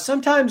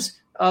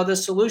 Sometimes the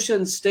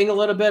solutions sting a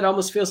little bit,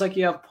 almost feels like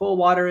you have pool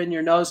water in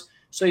your nose.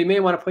 So you may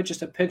want to put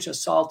just a pinch of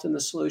salt in the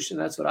solution.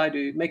 That's what I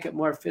do. Make it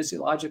more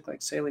physiologic,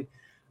 like saline.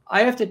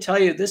 I have to tell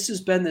you, this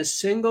has been the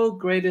single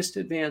greatest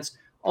advance.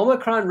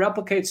 Omicron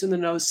replicates in the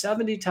nose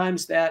 70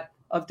 times that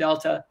of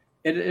Delta.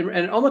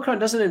 And Omicron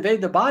doesn't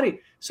invade the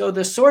body. So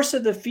the source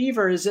of the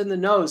fever is in the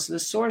nose. The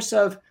source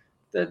of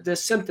the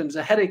symptoms,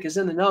 the headache is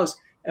in the nose.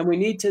 And we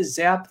need to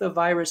zap the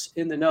virus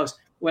in the nose.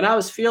 When I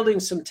was fielding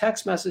some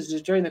text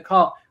messages during the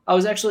call, I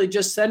was actually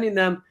just sending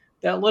them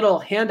that little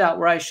handout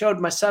where I showed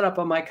my setup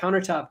on my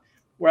countertop,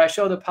 where I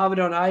show the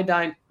povidone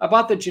iodine. I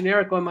bought the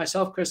generic one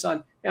myself, Chris,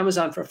 on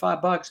Amazon for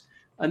 $5.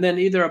 And then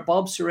either a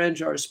bulb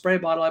syringe or a spray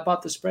bottle. I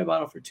bought the spray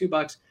bottle for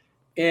 $2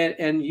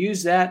 and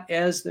use that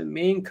as the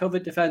main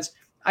COVID defense.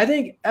 I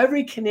think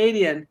every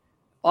Canadian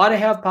ought to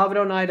have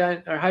povidone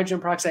iodine or hydrogen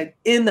peroxide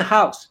in the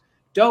house.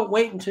 Don't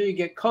wait until you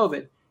get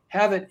COVID.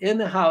 Have it in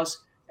the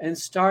house and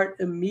start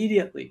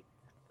immediately.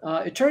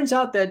 It turns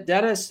out that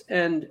dentists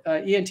and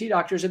ENT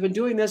doctors have been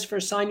doing this for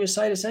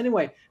sinusitis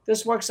anyway.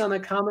 This works on the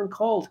common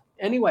cold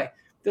anyway.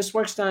 This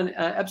works on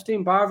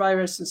Epstein-Barr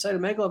virus and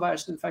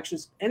cytomegalovirus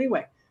infections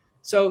anyway.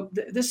 So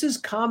this is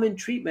common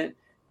treatment.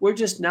 We're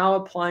just now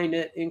applying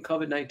it in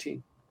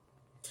COVID-19.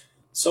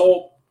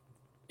 So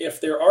if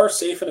there are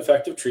safe and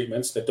effective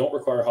treatments that don't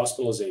require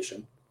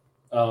hospitalization,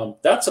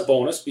 that's a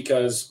bonus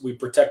because we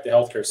protect the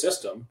healthcare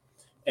system.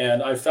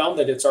 And I've found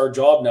that it's our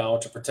job now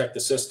to protect the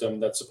system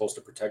that's supposed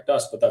to protect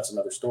us, but that's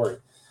another story.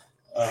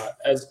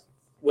 As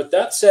with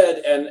that said,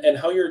 and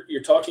how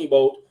you're talking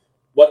about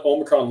what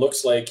Omicron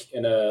looks like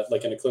in a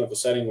clinical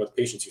setting with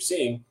patients you're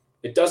seeing,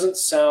 it doesn't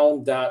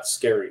sound that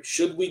scary.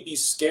 Should we be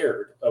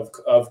scared of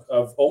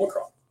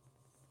Omicron?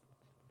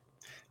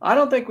 I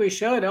don't think we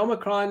should.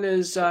 Omicron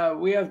is,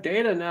 we have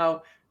data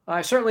now.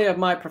 I certainly have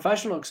my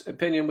professional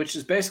opinion, which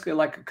is basically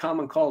like a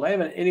common cold. I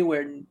haven't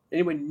anywhere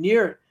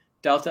near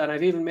Delta, and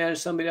I've even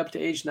managed somebody up to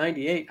age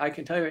 98. I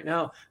can tell you right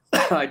now,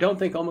 I don't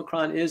think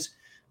Omicron is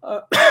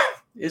a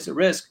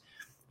risk.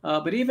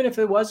 But even if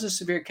it was a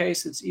severe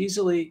case, it's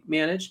easily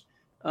managed.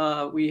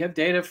 We have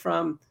data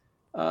from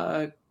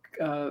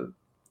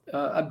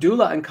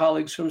Abdullah and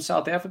colleagues from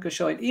South Africa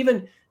showing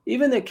even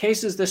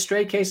the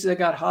stray cases that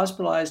got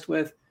hospitalized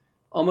with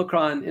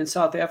Omicron in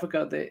South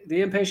Africa, the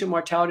inpatient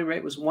mortality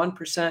rate was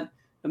 1%,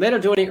 and they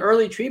don't do any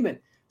early treatment.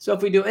 So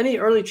if we do any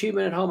early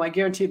treatment at home, I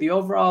guarantee the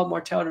overall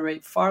mortality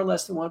rate far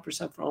less than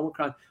 1% for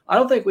Omicron. I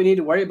don't think we need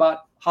to worry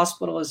about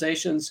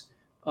hospitalizations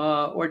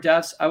or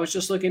deaths. I was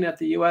just looking at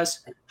the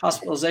U.S.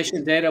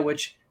 hospitalization data,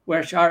 which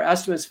are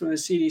estimates from the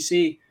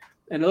CDC,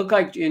 and it looked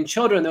like in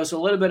children there was a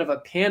little bit of a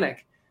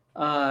panic.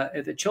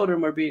 The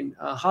children were being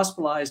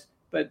hospitalized,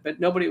 but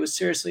nobody was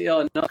seriously ill,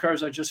 and the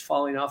curves are just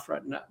falling off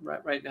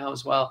right now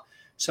as well.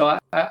 So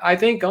I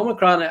think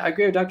Omicron, I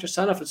agree with Dr.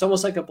 Seneff, it's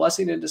almost like a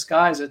blessing in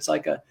disguise. It's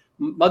like a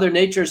Mother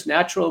Nature's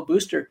natural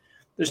booster.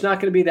 There's not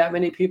going to be that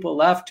many people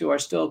left who are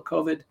still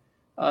COVID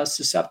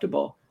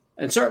susceptible,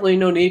 and certainly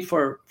no need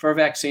for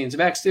vaccines.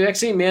 The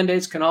vaccine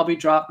mandates can all be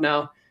dropped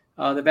now.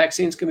 The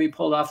vaccines can be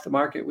pulled off the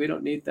market. We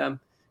don't need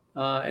them.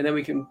 And then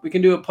we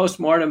can do a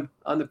postmortem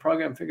on the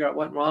program, figure out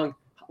what went wrong.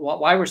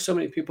 Why were so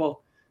many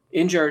people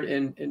injured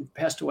and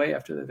passed away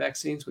after the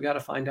vaccines? We got to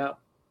find out.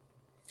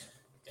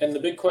 And the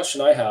big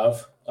question I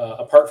have,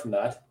 apart from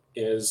that,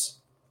 is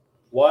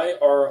why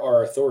are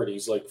our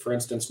authorities, like for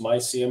instance, my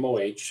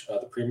CMOH,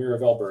 the Premier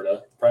of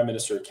Alberta, Prime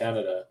Minister of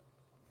Canada,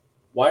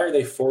 why are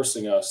they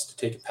forcing us to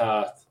take a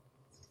path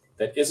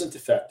that isn't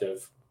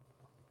effective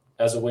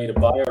as a way to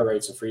buy our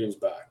rights and freedoms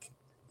back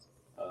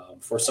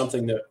for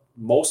something that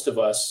most of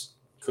us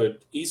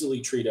could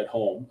easily treat at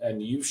home?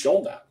 And you've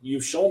shown that.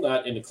 You've shown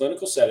that in a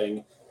clinical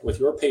setting with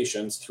your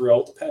patients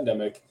throughout the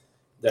pandemic,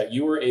 that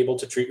you were able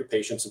to treat your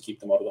patients and keep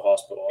them out of the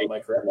hospital. Am I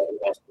correct?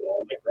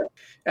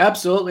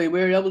 Absolutely. We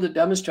were able to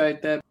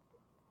demonstrate that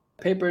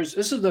papers,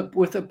 this is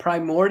with the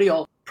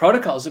primordial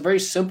protocols, the very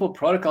simple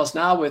protocols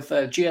now with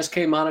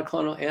GSK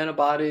monoclonal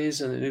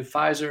antibodies and the new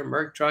Pfizer,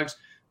 Merck drugs.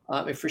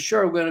 For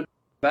sure, we're going to be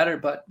better,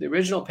 but the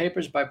original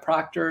papers by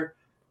Proctor,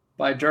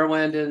 by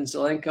Derwent and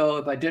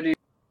Zelenko, by Didier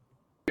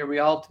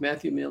Rialt,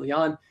 Matthew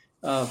Millian,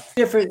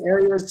 different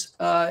areas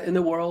in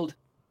the world,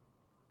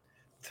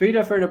 3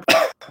 different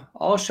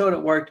all showed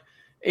it worked.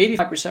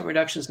 85%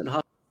 reductions in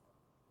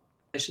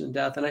hospitalization and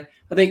death. And I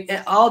think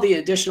all the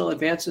additional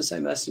advances I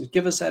mentioned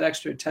give us that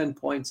extra 10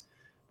 points.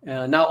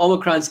 Now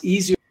Omicron's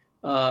easier.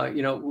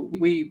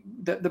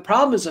 The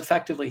problem is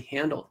effectively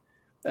handled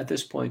at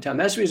this point in time.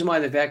 That's the reason why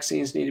the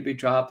vaccines need to be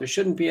dropped. There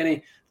shouldn't be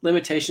any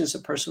limitations to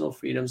personal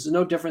freedoms. It's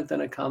no different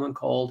than a common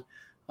cold.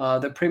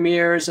 The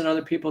premiers and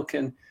other people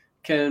can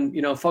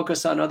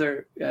focus on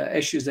other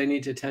issues they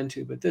need to tend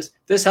to. But this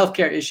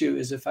healthcare issue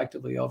is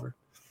effectively over.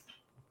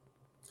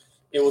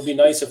 It would be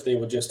nice if they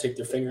would just take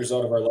their fingers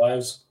out of our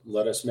lives,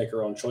 let us make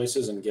our own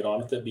choices and get on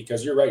with it,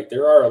 because you're right.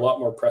 There are a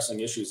lot more pressing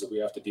issues that we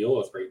have to deal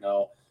with right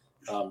now.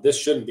 This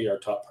shouldn't be our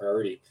top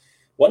priority.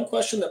 One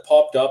question that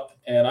popped up,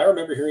 and I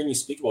remember hearing you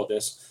speak about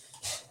this,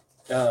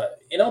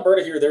 in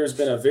Alberta here, there's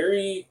been a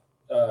very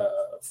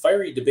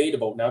fiery debate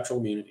about natural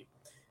immunity.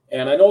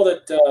 And I know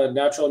that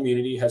natural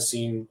immunity has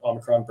seen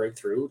Omicron break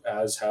through,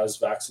 as has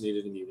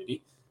vaccinated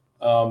immunity.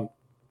 But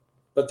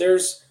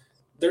there's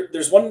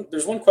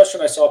one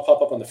question I saw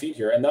pop up on the feed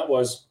here, and that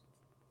was,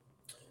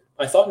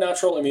 I thought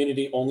natural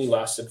immunity only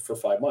lasted for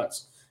 5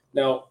 months.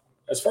 Now,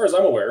 as far as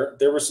I'm aware,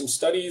 there were some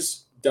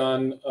studies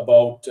done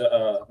about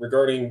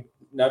regarding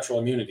natural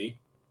immunity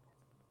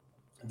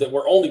that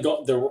were only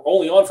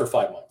on for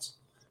 5 months.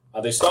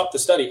 They stopped the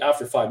study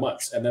after 5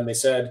 months, and then they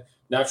said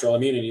natural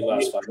immunity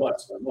lasts 5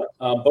 months.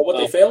 But what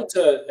they failed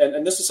to,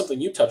 and this is something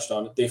you touched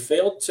on, they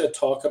failed to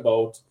talk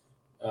about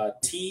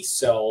T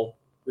cell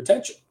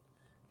retention.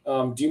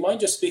 Do you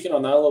mind just speaking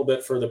on that a little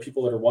bit for the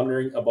people that are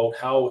wondering about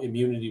how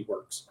immunity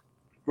works?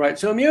 Right.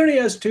 So immunity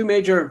has two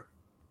major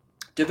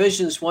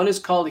divisions. One is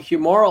called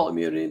humoral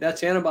immunity.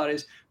 That's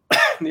antibodies.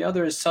 And the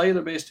other is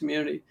cellular-based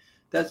immunity.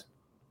 That's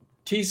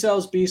T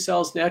cells, B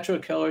cells, natural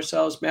killer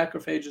cells,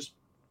 macrophages,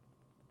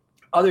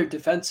 other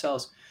defense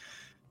cells.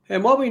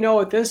 And what we know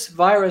with this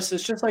virus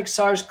is just like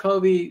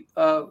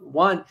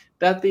SARS-CoV-1,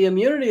 that the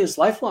immunity is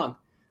lifelong.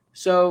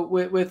 So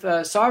with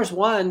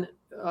SARS-1,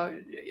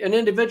 an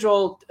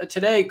individual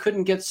today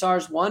couldn't get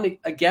SARS-1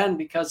 again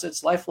because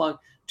it's lifelong.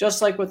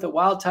 Just like with the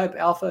wild type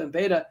alpha and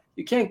beta,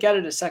 you can't get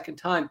it a second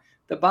time.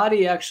 The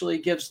body actually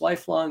gives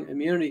lifelong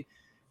immunity.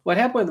 What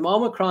happened with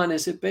Omicron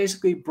is it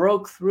basically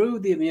broke through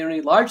the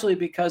immunity largely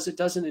because it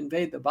doesn't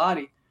invade the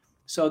body.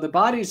 So the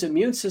body's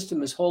immune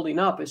system is holding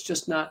up. It's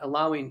just not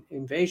allowing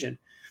invasion.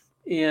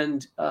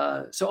 And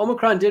so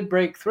Omicron did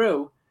break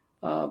through,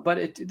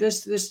 but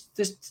this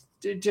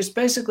just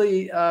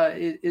basically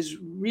is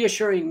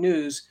reassuring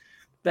news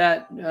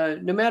that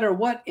no matter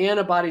what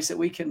antibodies that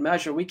we can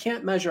measure, we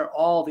can't measure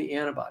all the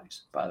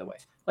antibodies, by the way.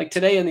 Like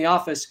today in the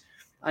office,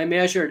 I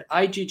measured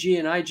IgG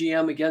and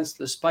IgM against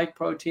the spike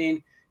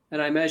protein,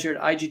 and I measured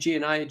IgG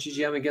and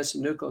IgM against the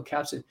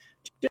nucleocapsid.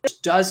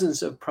 Just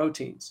dozens of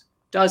proteins,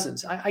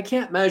 dozens. I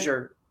can't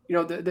measure,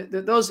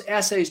 those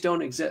assays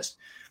don't exist.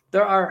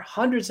 There are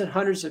hundreds and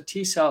hundreds of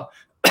T cell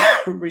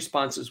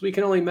responses. We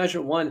can only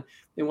measure one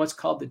in what's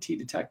called the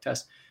T-detect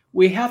test.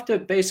 We have to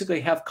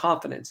basically have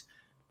confidence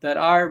that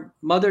our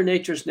Mother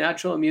Nature's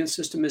natural immune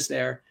system is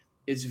there.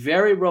 It's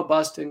very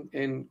robust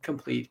and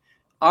complete.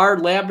 Our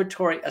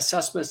laboratory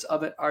assessments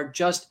of it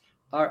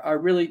are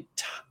really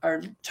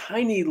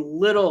tiny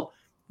little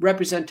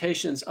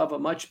representations of a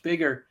much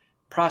bigger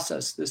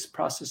process, this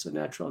process of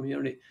natural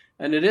immunity.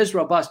 And it is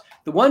robust.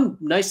 The one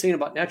nice thing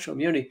about natural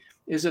immunity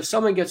is if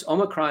someone gets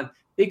Omicron,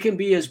 it can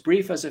be as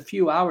brief as a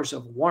few hours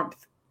of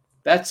warmth.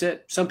 That's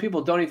it. Some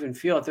people don't even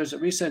feel it. There's a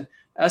recent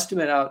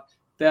estimate out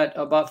that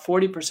about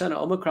 40% of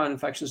Omicron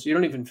infections you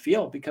don't even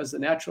feel because the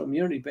natural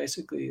immunity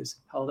basically is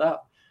held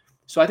up.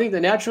 So I think the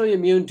naturally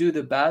immune do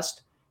the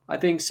best. I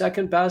think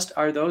second best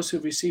are those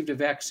who've received a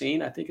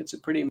vaccine. I think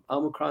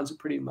Omicron's a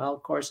pretty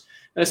mild course.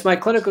 And it's my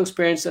clinical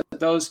experience that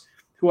those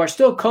who are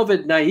still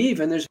COVID naive,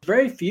 and there's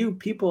very few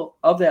people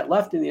of that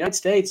left in the United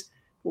States.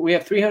 We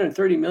have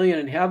 330 million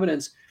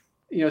inhabitants.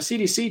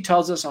 CDC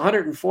tells us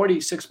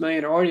 146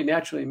 million are already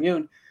naturally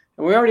immune,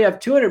 and we already have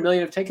 200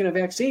 million have taken a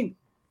vaccine.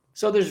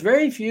 So there's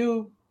very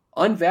few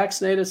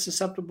unvaccinated,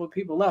 susceptible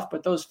people left,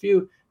 but those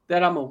few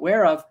that I'm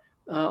aware of,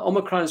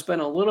 Omicron has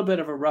been a little bit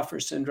of a rougher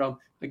syndrome.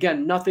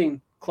 Again,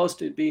 nothing close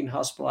to being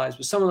hospitalized,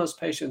 but some of those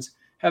patients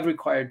have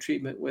required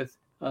treatment with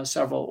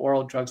several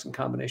oral drugs in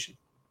combination.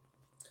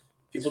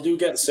 People do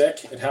get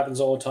sick. It happens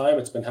all the time.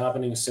 It's been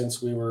happening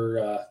since we've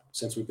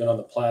been on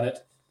the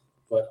planet.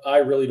 But I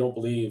really don't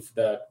believe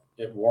that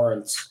it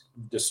warrants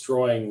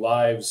destroying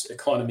lives,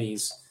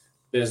 economies,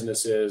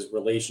 businesses,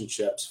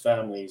 relationships,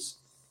 families.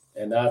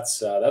 And that's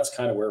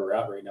kind of where we're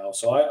at right now.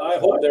 So I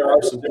hope there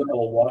are some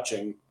people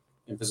watching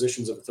in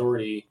positions of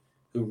authority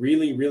who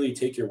really, really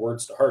take your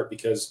words to heart,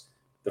 because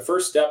the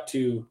first step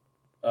to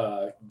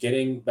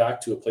getting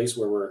back to a place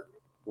where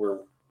we're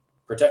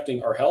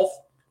protecting our health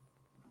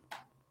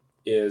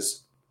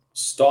is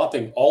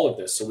stopping all of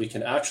this so we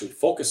can actually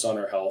focus on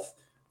our health,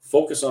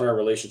 focus on our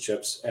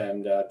relationships,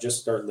 and just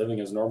start living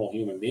as normal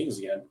human beings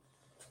again.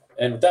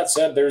 And with that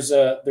said, there's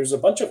a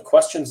bunch of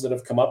questions that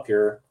have come up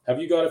here. Have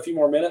you got a few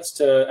more minutes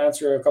to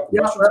answer a couple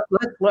questions?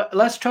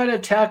 Let's try to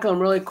tackle them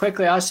really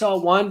quickly. I saw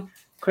one,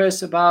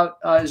 Chris, about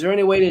is there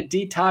any way to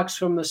detox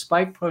from the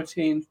spike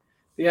protein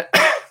The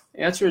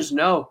answer is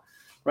no.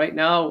 Right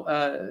now,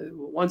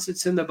 once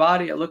it's in the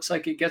body, it looks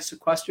like it gets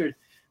sequestered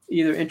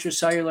either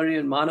intracellularly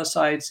in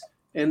monocytes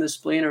in the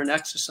spleen or in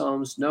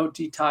exosomes. No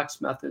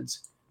detox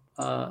methods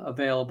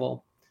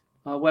available.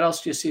 What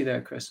else do you see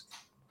there, Chris?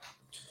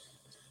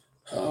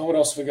 What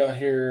else have we got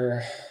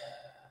here?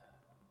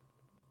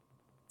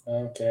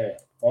 Okay.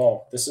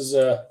 Oh, this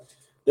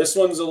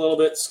one's a little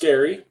bit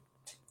scary,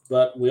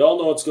 but we all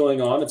know what's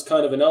going on. It's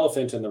kind of an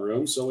elephant in the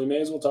room, so we may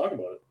as well talk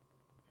about it.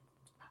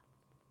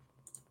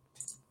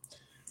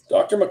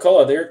 Dr.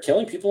 McCullough, they are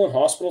killing people in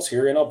hospitals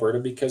here in Alberta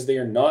because they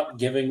are not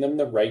giving them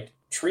the right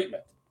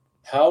treatment.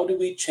 How do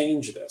we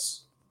change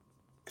this?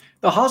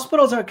 The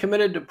hospitals are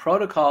committed to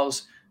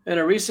protocols. In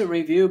a recent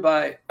review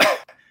by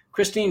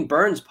Christine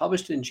Burns,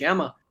 published in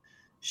JAMA,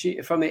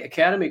 she from the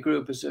Academy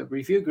Group as a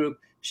review group,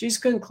 she's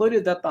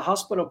concluded that the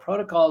hospital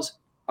protocols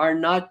are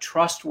not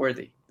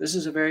trustworthy. This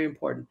is very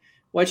important.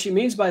 What she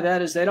means by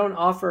that is they don't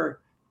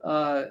offer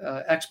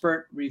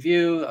expert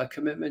review, a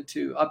commitment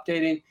to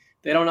updating.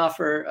 They don't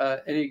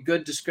offer any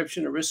good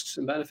description of risks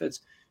and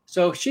benefits.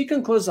 So she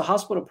concludes the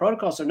hospital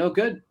protocols are no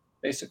good,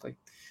 basically.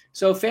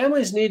 So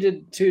families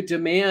needed to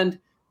demand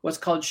what's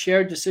called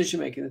shared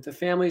decision-making, that the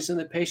families and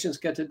the patients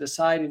get to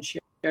decide and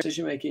share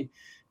decision-making.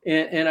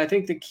 And I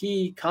think the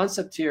key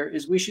concept here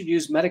is we should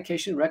use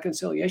medication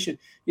reconciliation.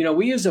 You know,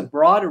 we use a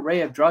broad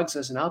array of drugs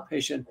as an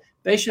outpatient.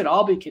 They should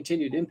all be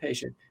continued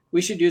inpatient.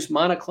 We should use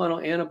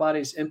monoclonal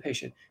antibodies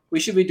inpatient. We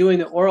should be doing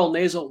the oral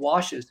nasal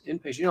washes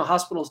inpatient. You know,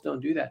 hospitals don't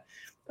do that.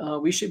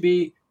 We should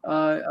be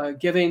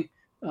giving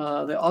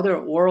the other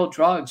oral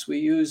drugs. We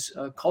use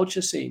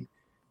colchicine.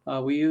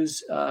 We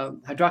use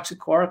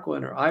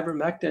hydroxychloroquine or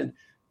ivermectin,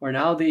 or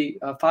now the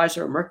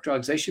Pfizer or Merck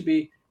drugs. They should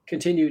be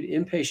continued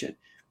inpatient.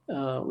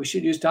 We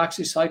should use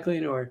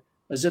doxycycline or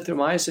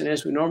azithromycin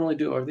as we normally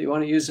do, or if they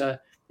want to use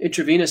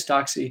intravenous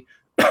doxy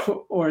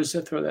or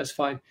azithro, that's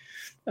fine.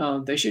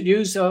 They should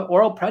use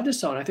oral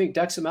prednisone. I think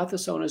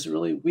dexamethasone is a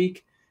really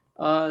weak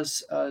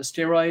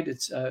steroid.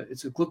 It's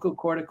a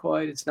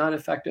glucocorticoid. It's not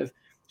effective.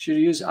 Should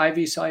use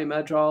IV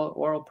salumedrol,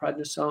 oral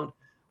prednisone,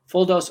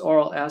 full dose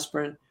oral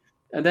aspirin,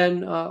 and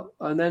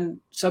then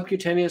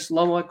subcutaneous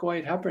low molecular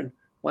weight heparin,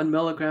 1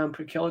 milligram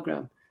per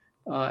kilogram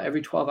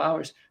every 12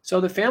 hours.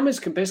 So the families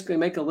can basically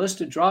make a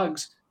list of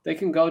drugs. They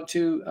can go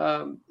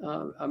to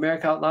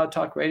America Out Loud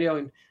Talk Radio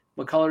and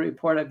McCullough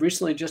Report. I've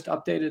recently just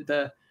updated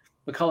the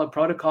McCullough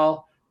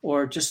protocol,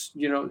 or just,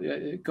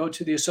 go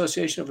to the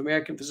Association of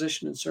American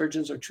Physicians and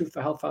Surgeons or Truth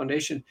for Health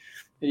Foundation,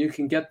 and you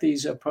can get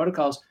these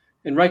protocols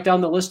and write down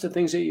the list of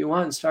things that you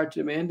want and start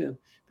demanding them,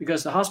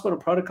 because the hospital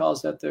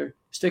protocols that they're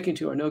sticking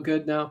to are no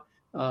good now.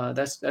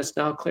 That's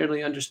now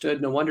clearly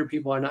understood. No wonder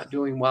people are not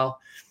doing well,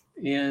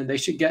 and they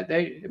should get.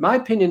 In my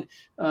opinion,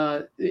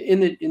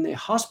 in the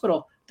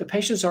hospital, the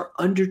patients are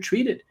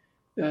undertreated.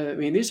 I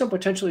mean, these are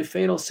potentially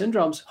fatal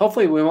syndromes.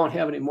 Hopefully, we won't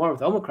have any more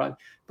with Omicron.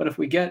 But if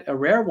we get a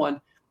rare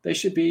one, they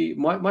should be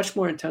much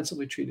more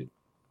intensively treated.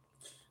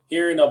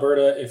 Here in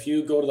Alberta, if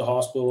you go to the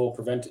hospital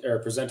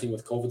presenting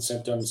with COVID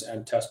symptoms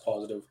and test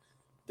positive,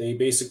 they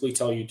basically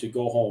tell you to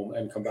go home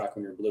and come back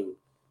when you're blue.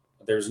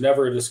 There's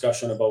never a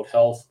discussion about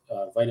health,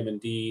 vitamin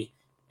D,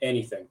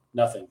 anything,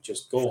 nothing.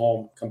 Just go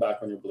home, come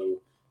back when you're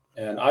blue.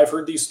 And I've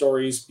heard these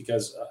stories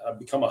because I've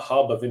become a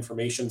hub of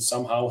information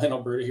somehow in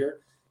Alberta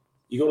here.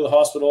 You go to the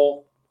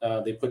hospital,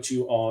 they put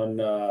you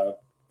on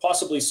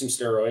possibly some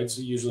steroids,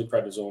 usually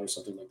prednisone or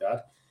something like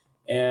that.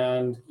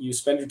 And you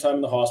spend your time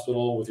in the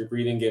hospital with your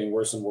breathing getting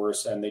worse and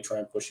worse, and they try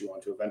and push you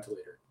onto a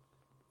ventilator.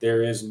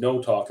 There is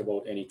no talk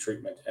about any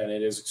treatment, and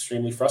it is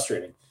extremely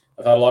frustrating.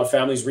 I've had a lot of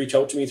families reach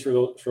out to me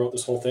throughout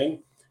this whole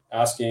thing,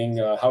 asking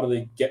how do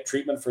they get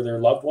treatment for their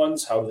loved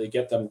ones? How do they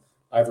get them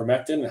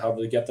ivermectin? And how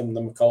do they get them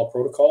the McCullough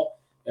protocol?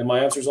 And my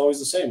answer is always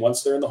the same.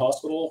 Once they're in the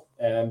hospital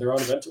and they're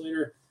on a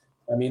ventilator,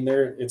 I mean,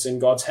 it's in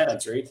God's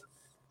hands, right?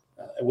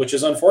 Which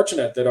is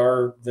unfortunate that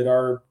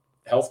our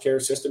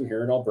healthcare system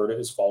here in Alberta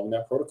is following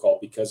that protocol,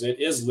 because it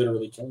is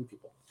literally killing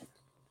people.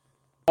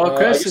 Well,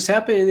 Chris, it's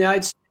happening in the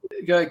United States.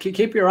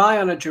 Keep your eye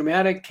on a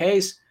dramatic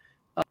case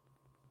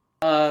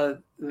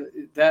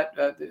that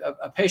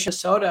a patient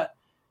soda,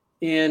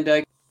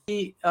 and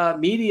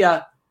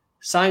media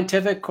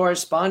scientific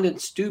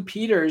correspondent Stu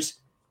Peters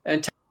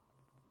and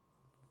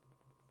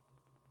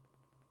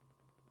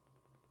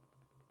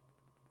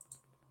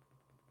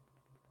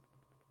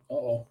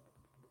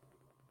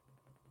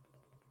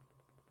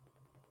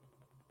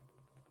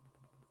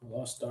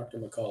lost Dr.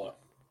 McCullough.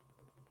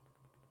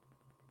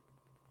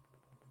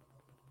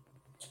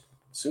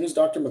 As soon as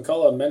Dr.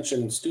 McCullough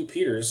mentioned Stu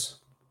Peters,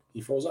 he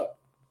froze up.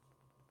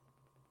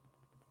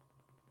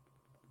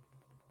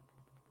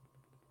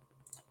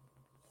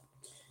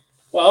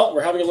 Well,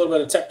 we're having a little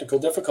bit of technical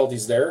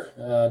difficulties there.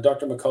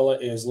 Dr.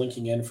 McCullough is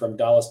linking in from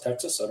Dallas,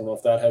 Texas. I don't know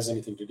if that has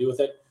anything to do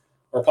with it,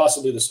 or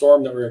possibly the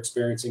storm that we're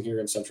experiencing here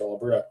in central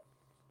Alberta.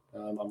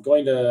 I'm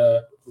going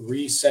to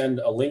resend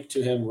a link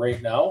to him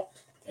right now,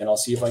 and I'll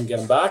see if I can get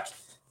him back.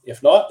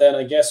 If not, then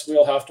I guess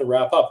we'll have to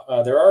wrap up.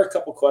 There are a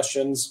couple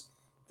questions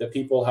that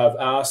people have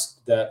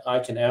asked that I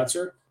can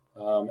answer.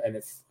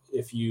 And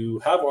if you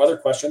have other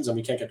questions and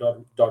we can't get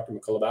Dr.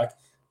 McCullough back,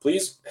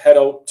 please head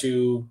out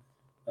to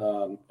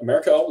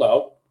America Out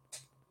Loud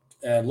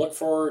and look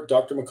for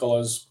Dr.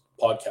 McCullough's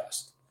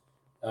podcast.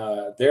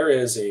 There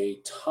is a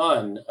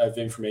ton of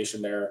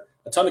information there,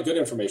 a ton of good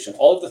information.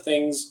 All of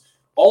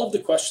the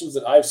questions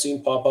that I've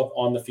seen pop up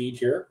on the feed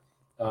here,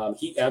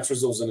 he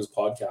answers those in his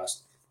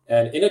podcast.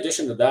 And in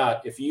addition to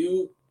that, if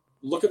you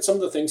look at some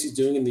of the things he's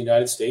doing in the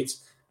United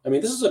States, I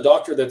mean, this is a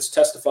doctor that's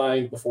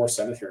testifying before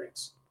Senate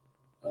hearings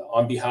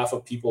on behalf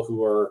of people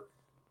who are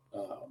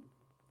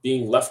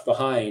being left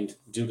behind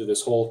due to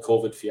this whole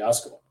COVID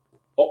fiasco.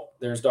 Oh,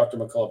 there's Dr.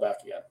 McCullough back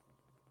again.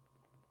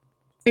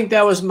 I think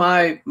that was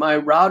my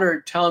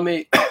router telling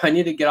me I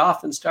need to get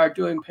off and start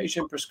doing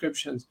patient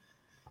prescriptions.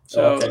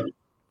 So, okay.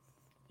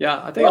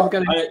 Yeah, I think I'm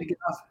going to get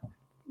off.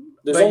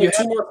 There's only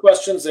two more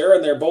questions there,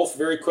 and they're both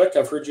very quick.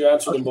 I've heard you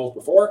answer them both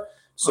before.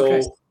 So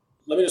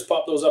let me just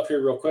pop those up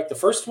here real quick. The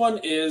first one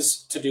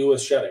is to do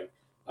with shedding.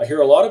 I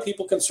hear a lot of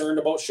people concerned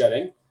about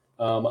shedding.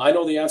 I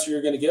know the answer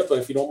you're going to give, but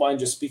if you don't mind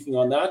just speaking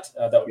on that,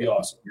 that would be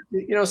awesome.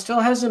 Still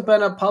hasn't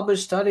been a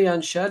published study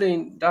on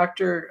shedding.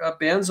 Dr.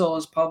 Banzel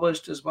has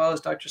published, as well as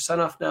Dr.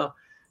 Seneff now,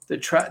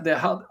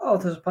 how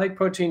the spike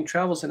protein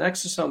travels in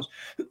exosomes.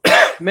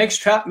 makes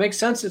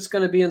sense. It's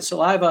going to be in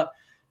saliva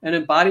and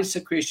in body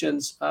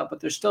secretions, but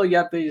there's still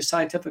yet be a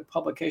scientific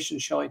publication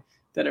showing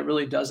that it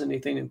really does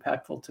anything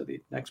impactful to the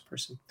next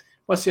person.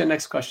 What's your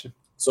next question?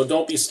 So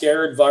don't be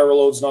scared. Viral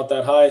load's not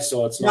that high,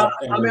 so it's not.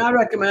 I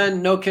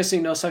recommend no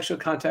kissing, no sexual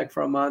contact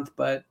for a month,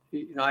 but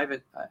I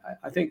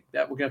think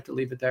that we're gonna have to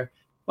leave it there.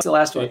 What's the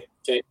last one?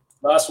 Okay,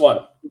 last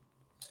one.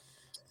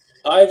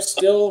 I've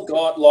still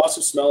got loss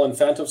of smell and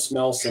phantom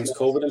smell since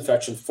COVID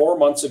infection 4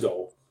 months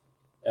ago,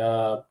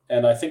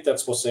 and I think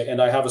that's supposed to say.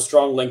 And I have a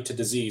strong link to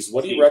disease.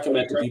 What do you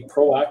recommend to be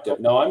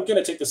proactive? Now I'm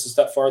going to take this a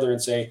step farther and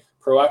say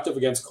proactive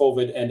against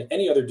COVID and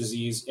any other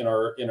disease in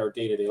our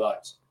day-to-day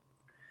lives.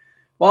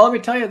 Well, let me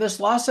tell you, this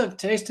loss of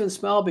taste and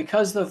smell,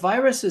 because the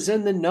virus is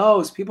in the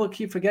nose. People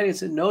keep forgetting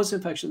it's a nose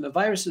infection. The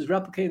virus is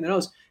replicating in the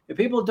nose. If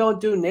people don't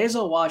do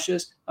nasal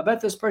washes, I bet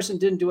this person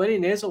didn't do any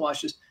nasal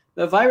washes.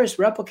 The virus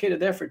replicated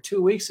there for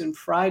 2 weeks and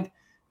fried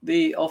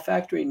the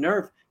olfactory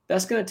nerve.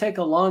 That's going to take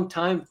a long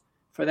time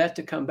for that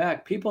to come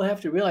back. People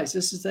have to realize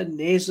this is a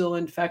nasal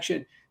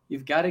infection.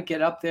 You've got to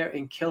get up there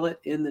and kill it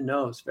in the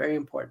nose. Very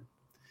important.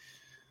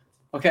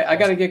 Okay, I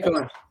got to get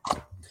going.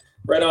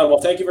 Right on. Well,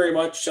 thank you very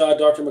much,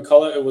 Dr.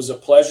 McCullough. It was a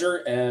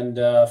pleasure. And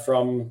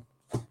from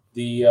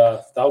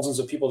the thousands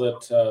of people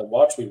that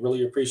watch, we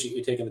really appreciate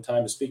you taking the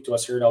time to speak to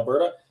us here in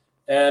Alberta.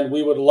 And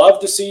we would love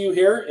to see you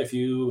here. If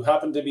you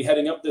happen to be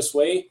heading up this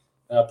way,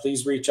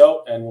 please reach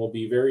out and we'll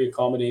be very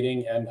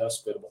accommodating and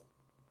hospitable.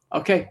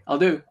 Okay, I'll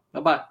do.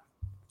 Bye-bye.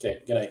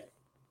 Okay, good night.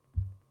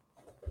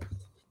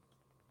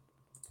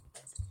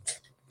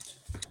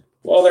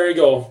 Well, there you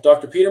go.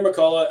 Dr. Peter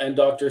McCullough and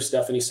Dr.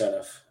 Stephanie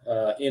Seneff.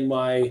 In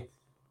my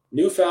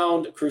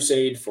newfound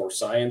crusade for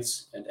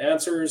science and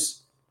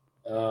answers,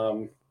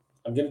 I'm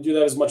going to do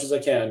that as much as I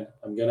can.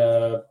 I'm going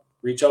to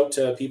reach out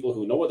to people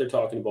who know what they're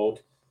talking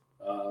about,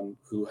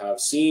 who have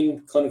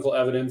seen clinical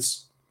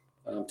evidence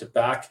to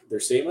back their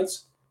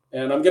statements.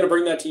 And I'm going to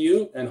bring that to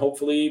you, and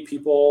hopefully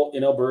people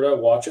in Alberta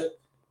watch it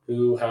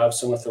who have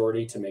some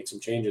authority to make some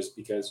changes,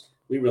 because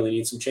we really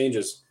need some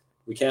changes.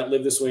 We can't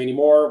live this way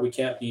anymore. We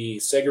can't be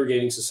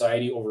segregating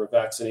society over a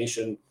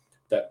vaccination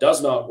that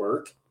does not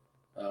work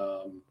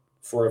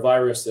for a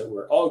virus that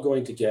we're all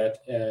going to get,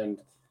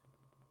 and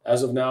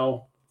as of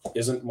now,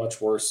 isn't much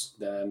worse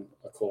than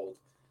a cold.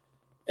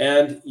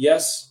 And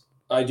yes,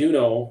 I do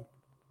know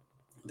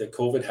that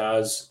COVID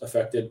has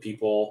affected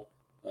people's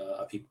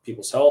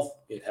health.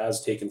 It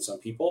has taken some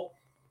people.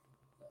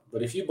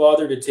 But if you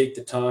bother to take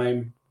the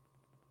time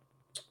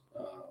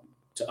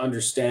to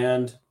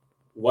understand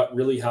what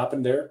really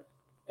happened there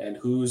and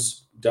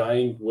who's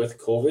dying with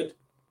COVID,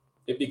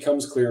 it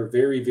becomes clear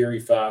very, very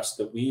fast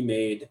that we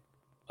made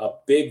a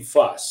big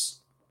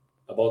fuss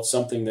about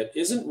something that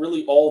isn't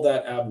really all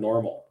that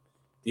abnormal.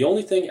 The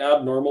only thing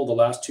abnormal the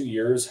last 2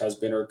 years has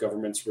been our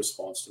government's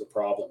response to the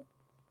problem.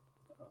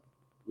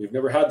 We've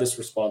never had this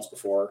response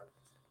before,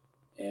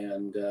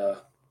 and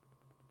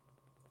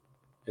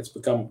it's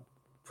become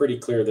pretty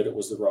clear that it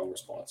was the wrong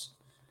response.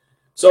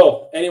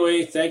 So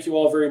anyway, thank you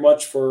all very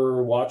much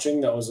for watching.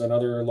 That was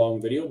another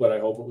long video, but I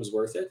hope it was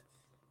worth it.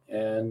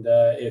 And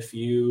if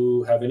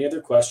you have any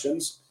other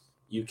questions,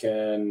 you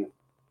can,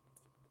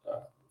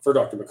 for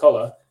Dr.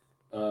 McCullough,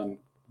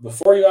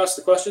 before you ask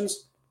the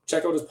questions,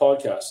 check out his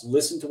podcast.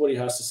 Listen to what he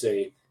has to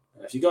say.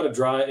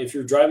 If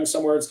you're driving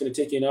somewhere, it's going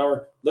to take you an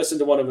hour, listen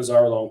to one of his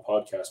hour-long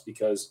podcasts,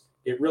 because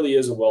it really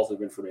is a wealth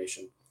of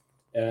information.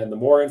 And the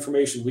more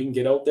information we can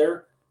get out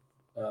there,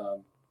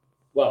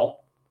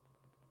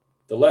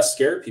 the less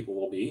scared people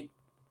will be,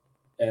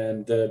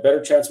 and the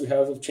better chance we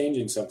have of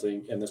changing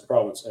something in this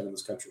province and in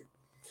this country.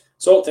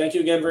 So thank you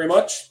again very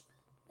much,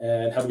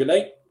 and have a good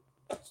night.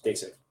 Stay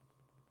safe.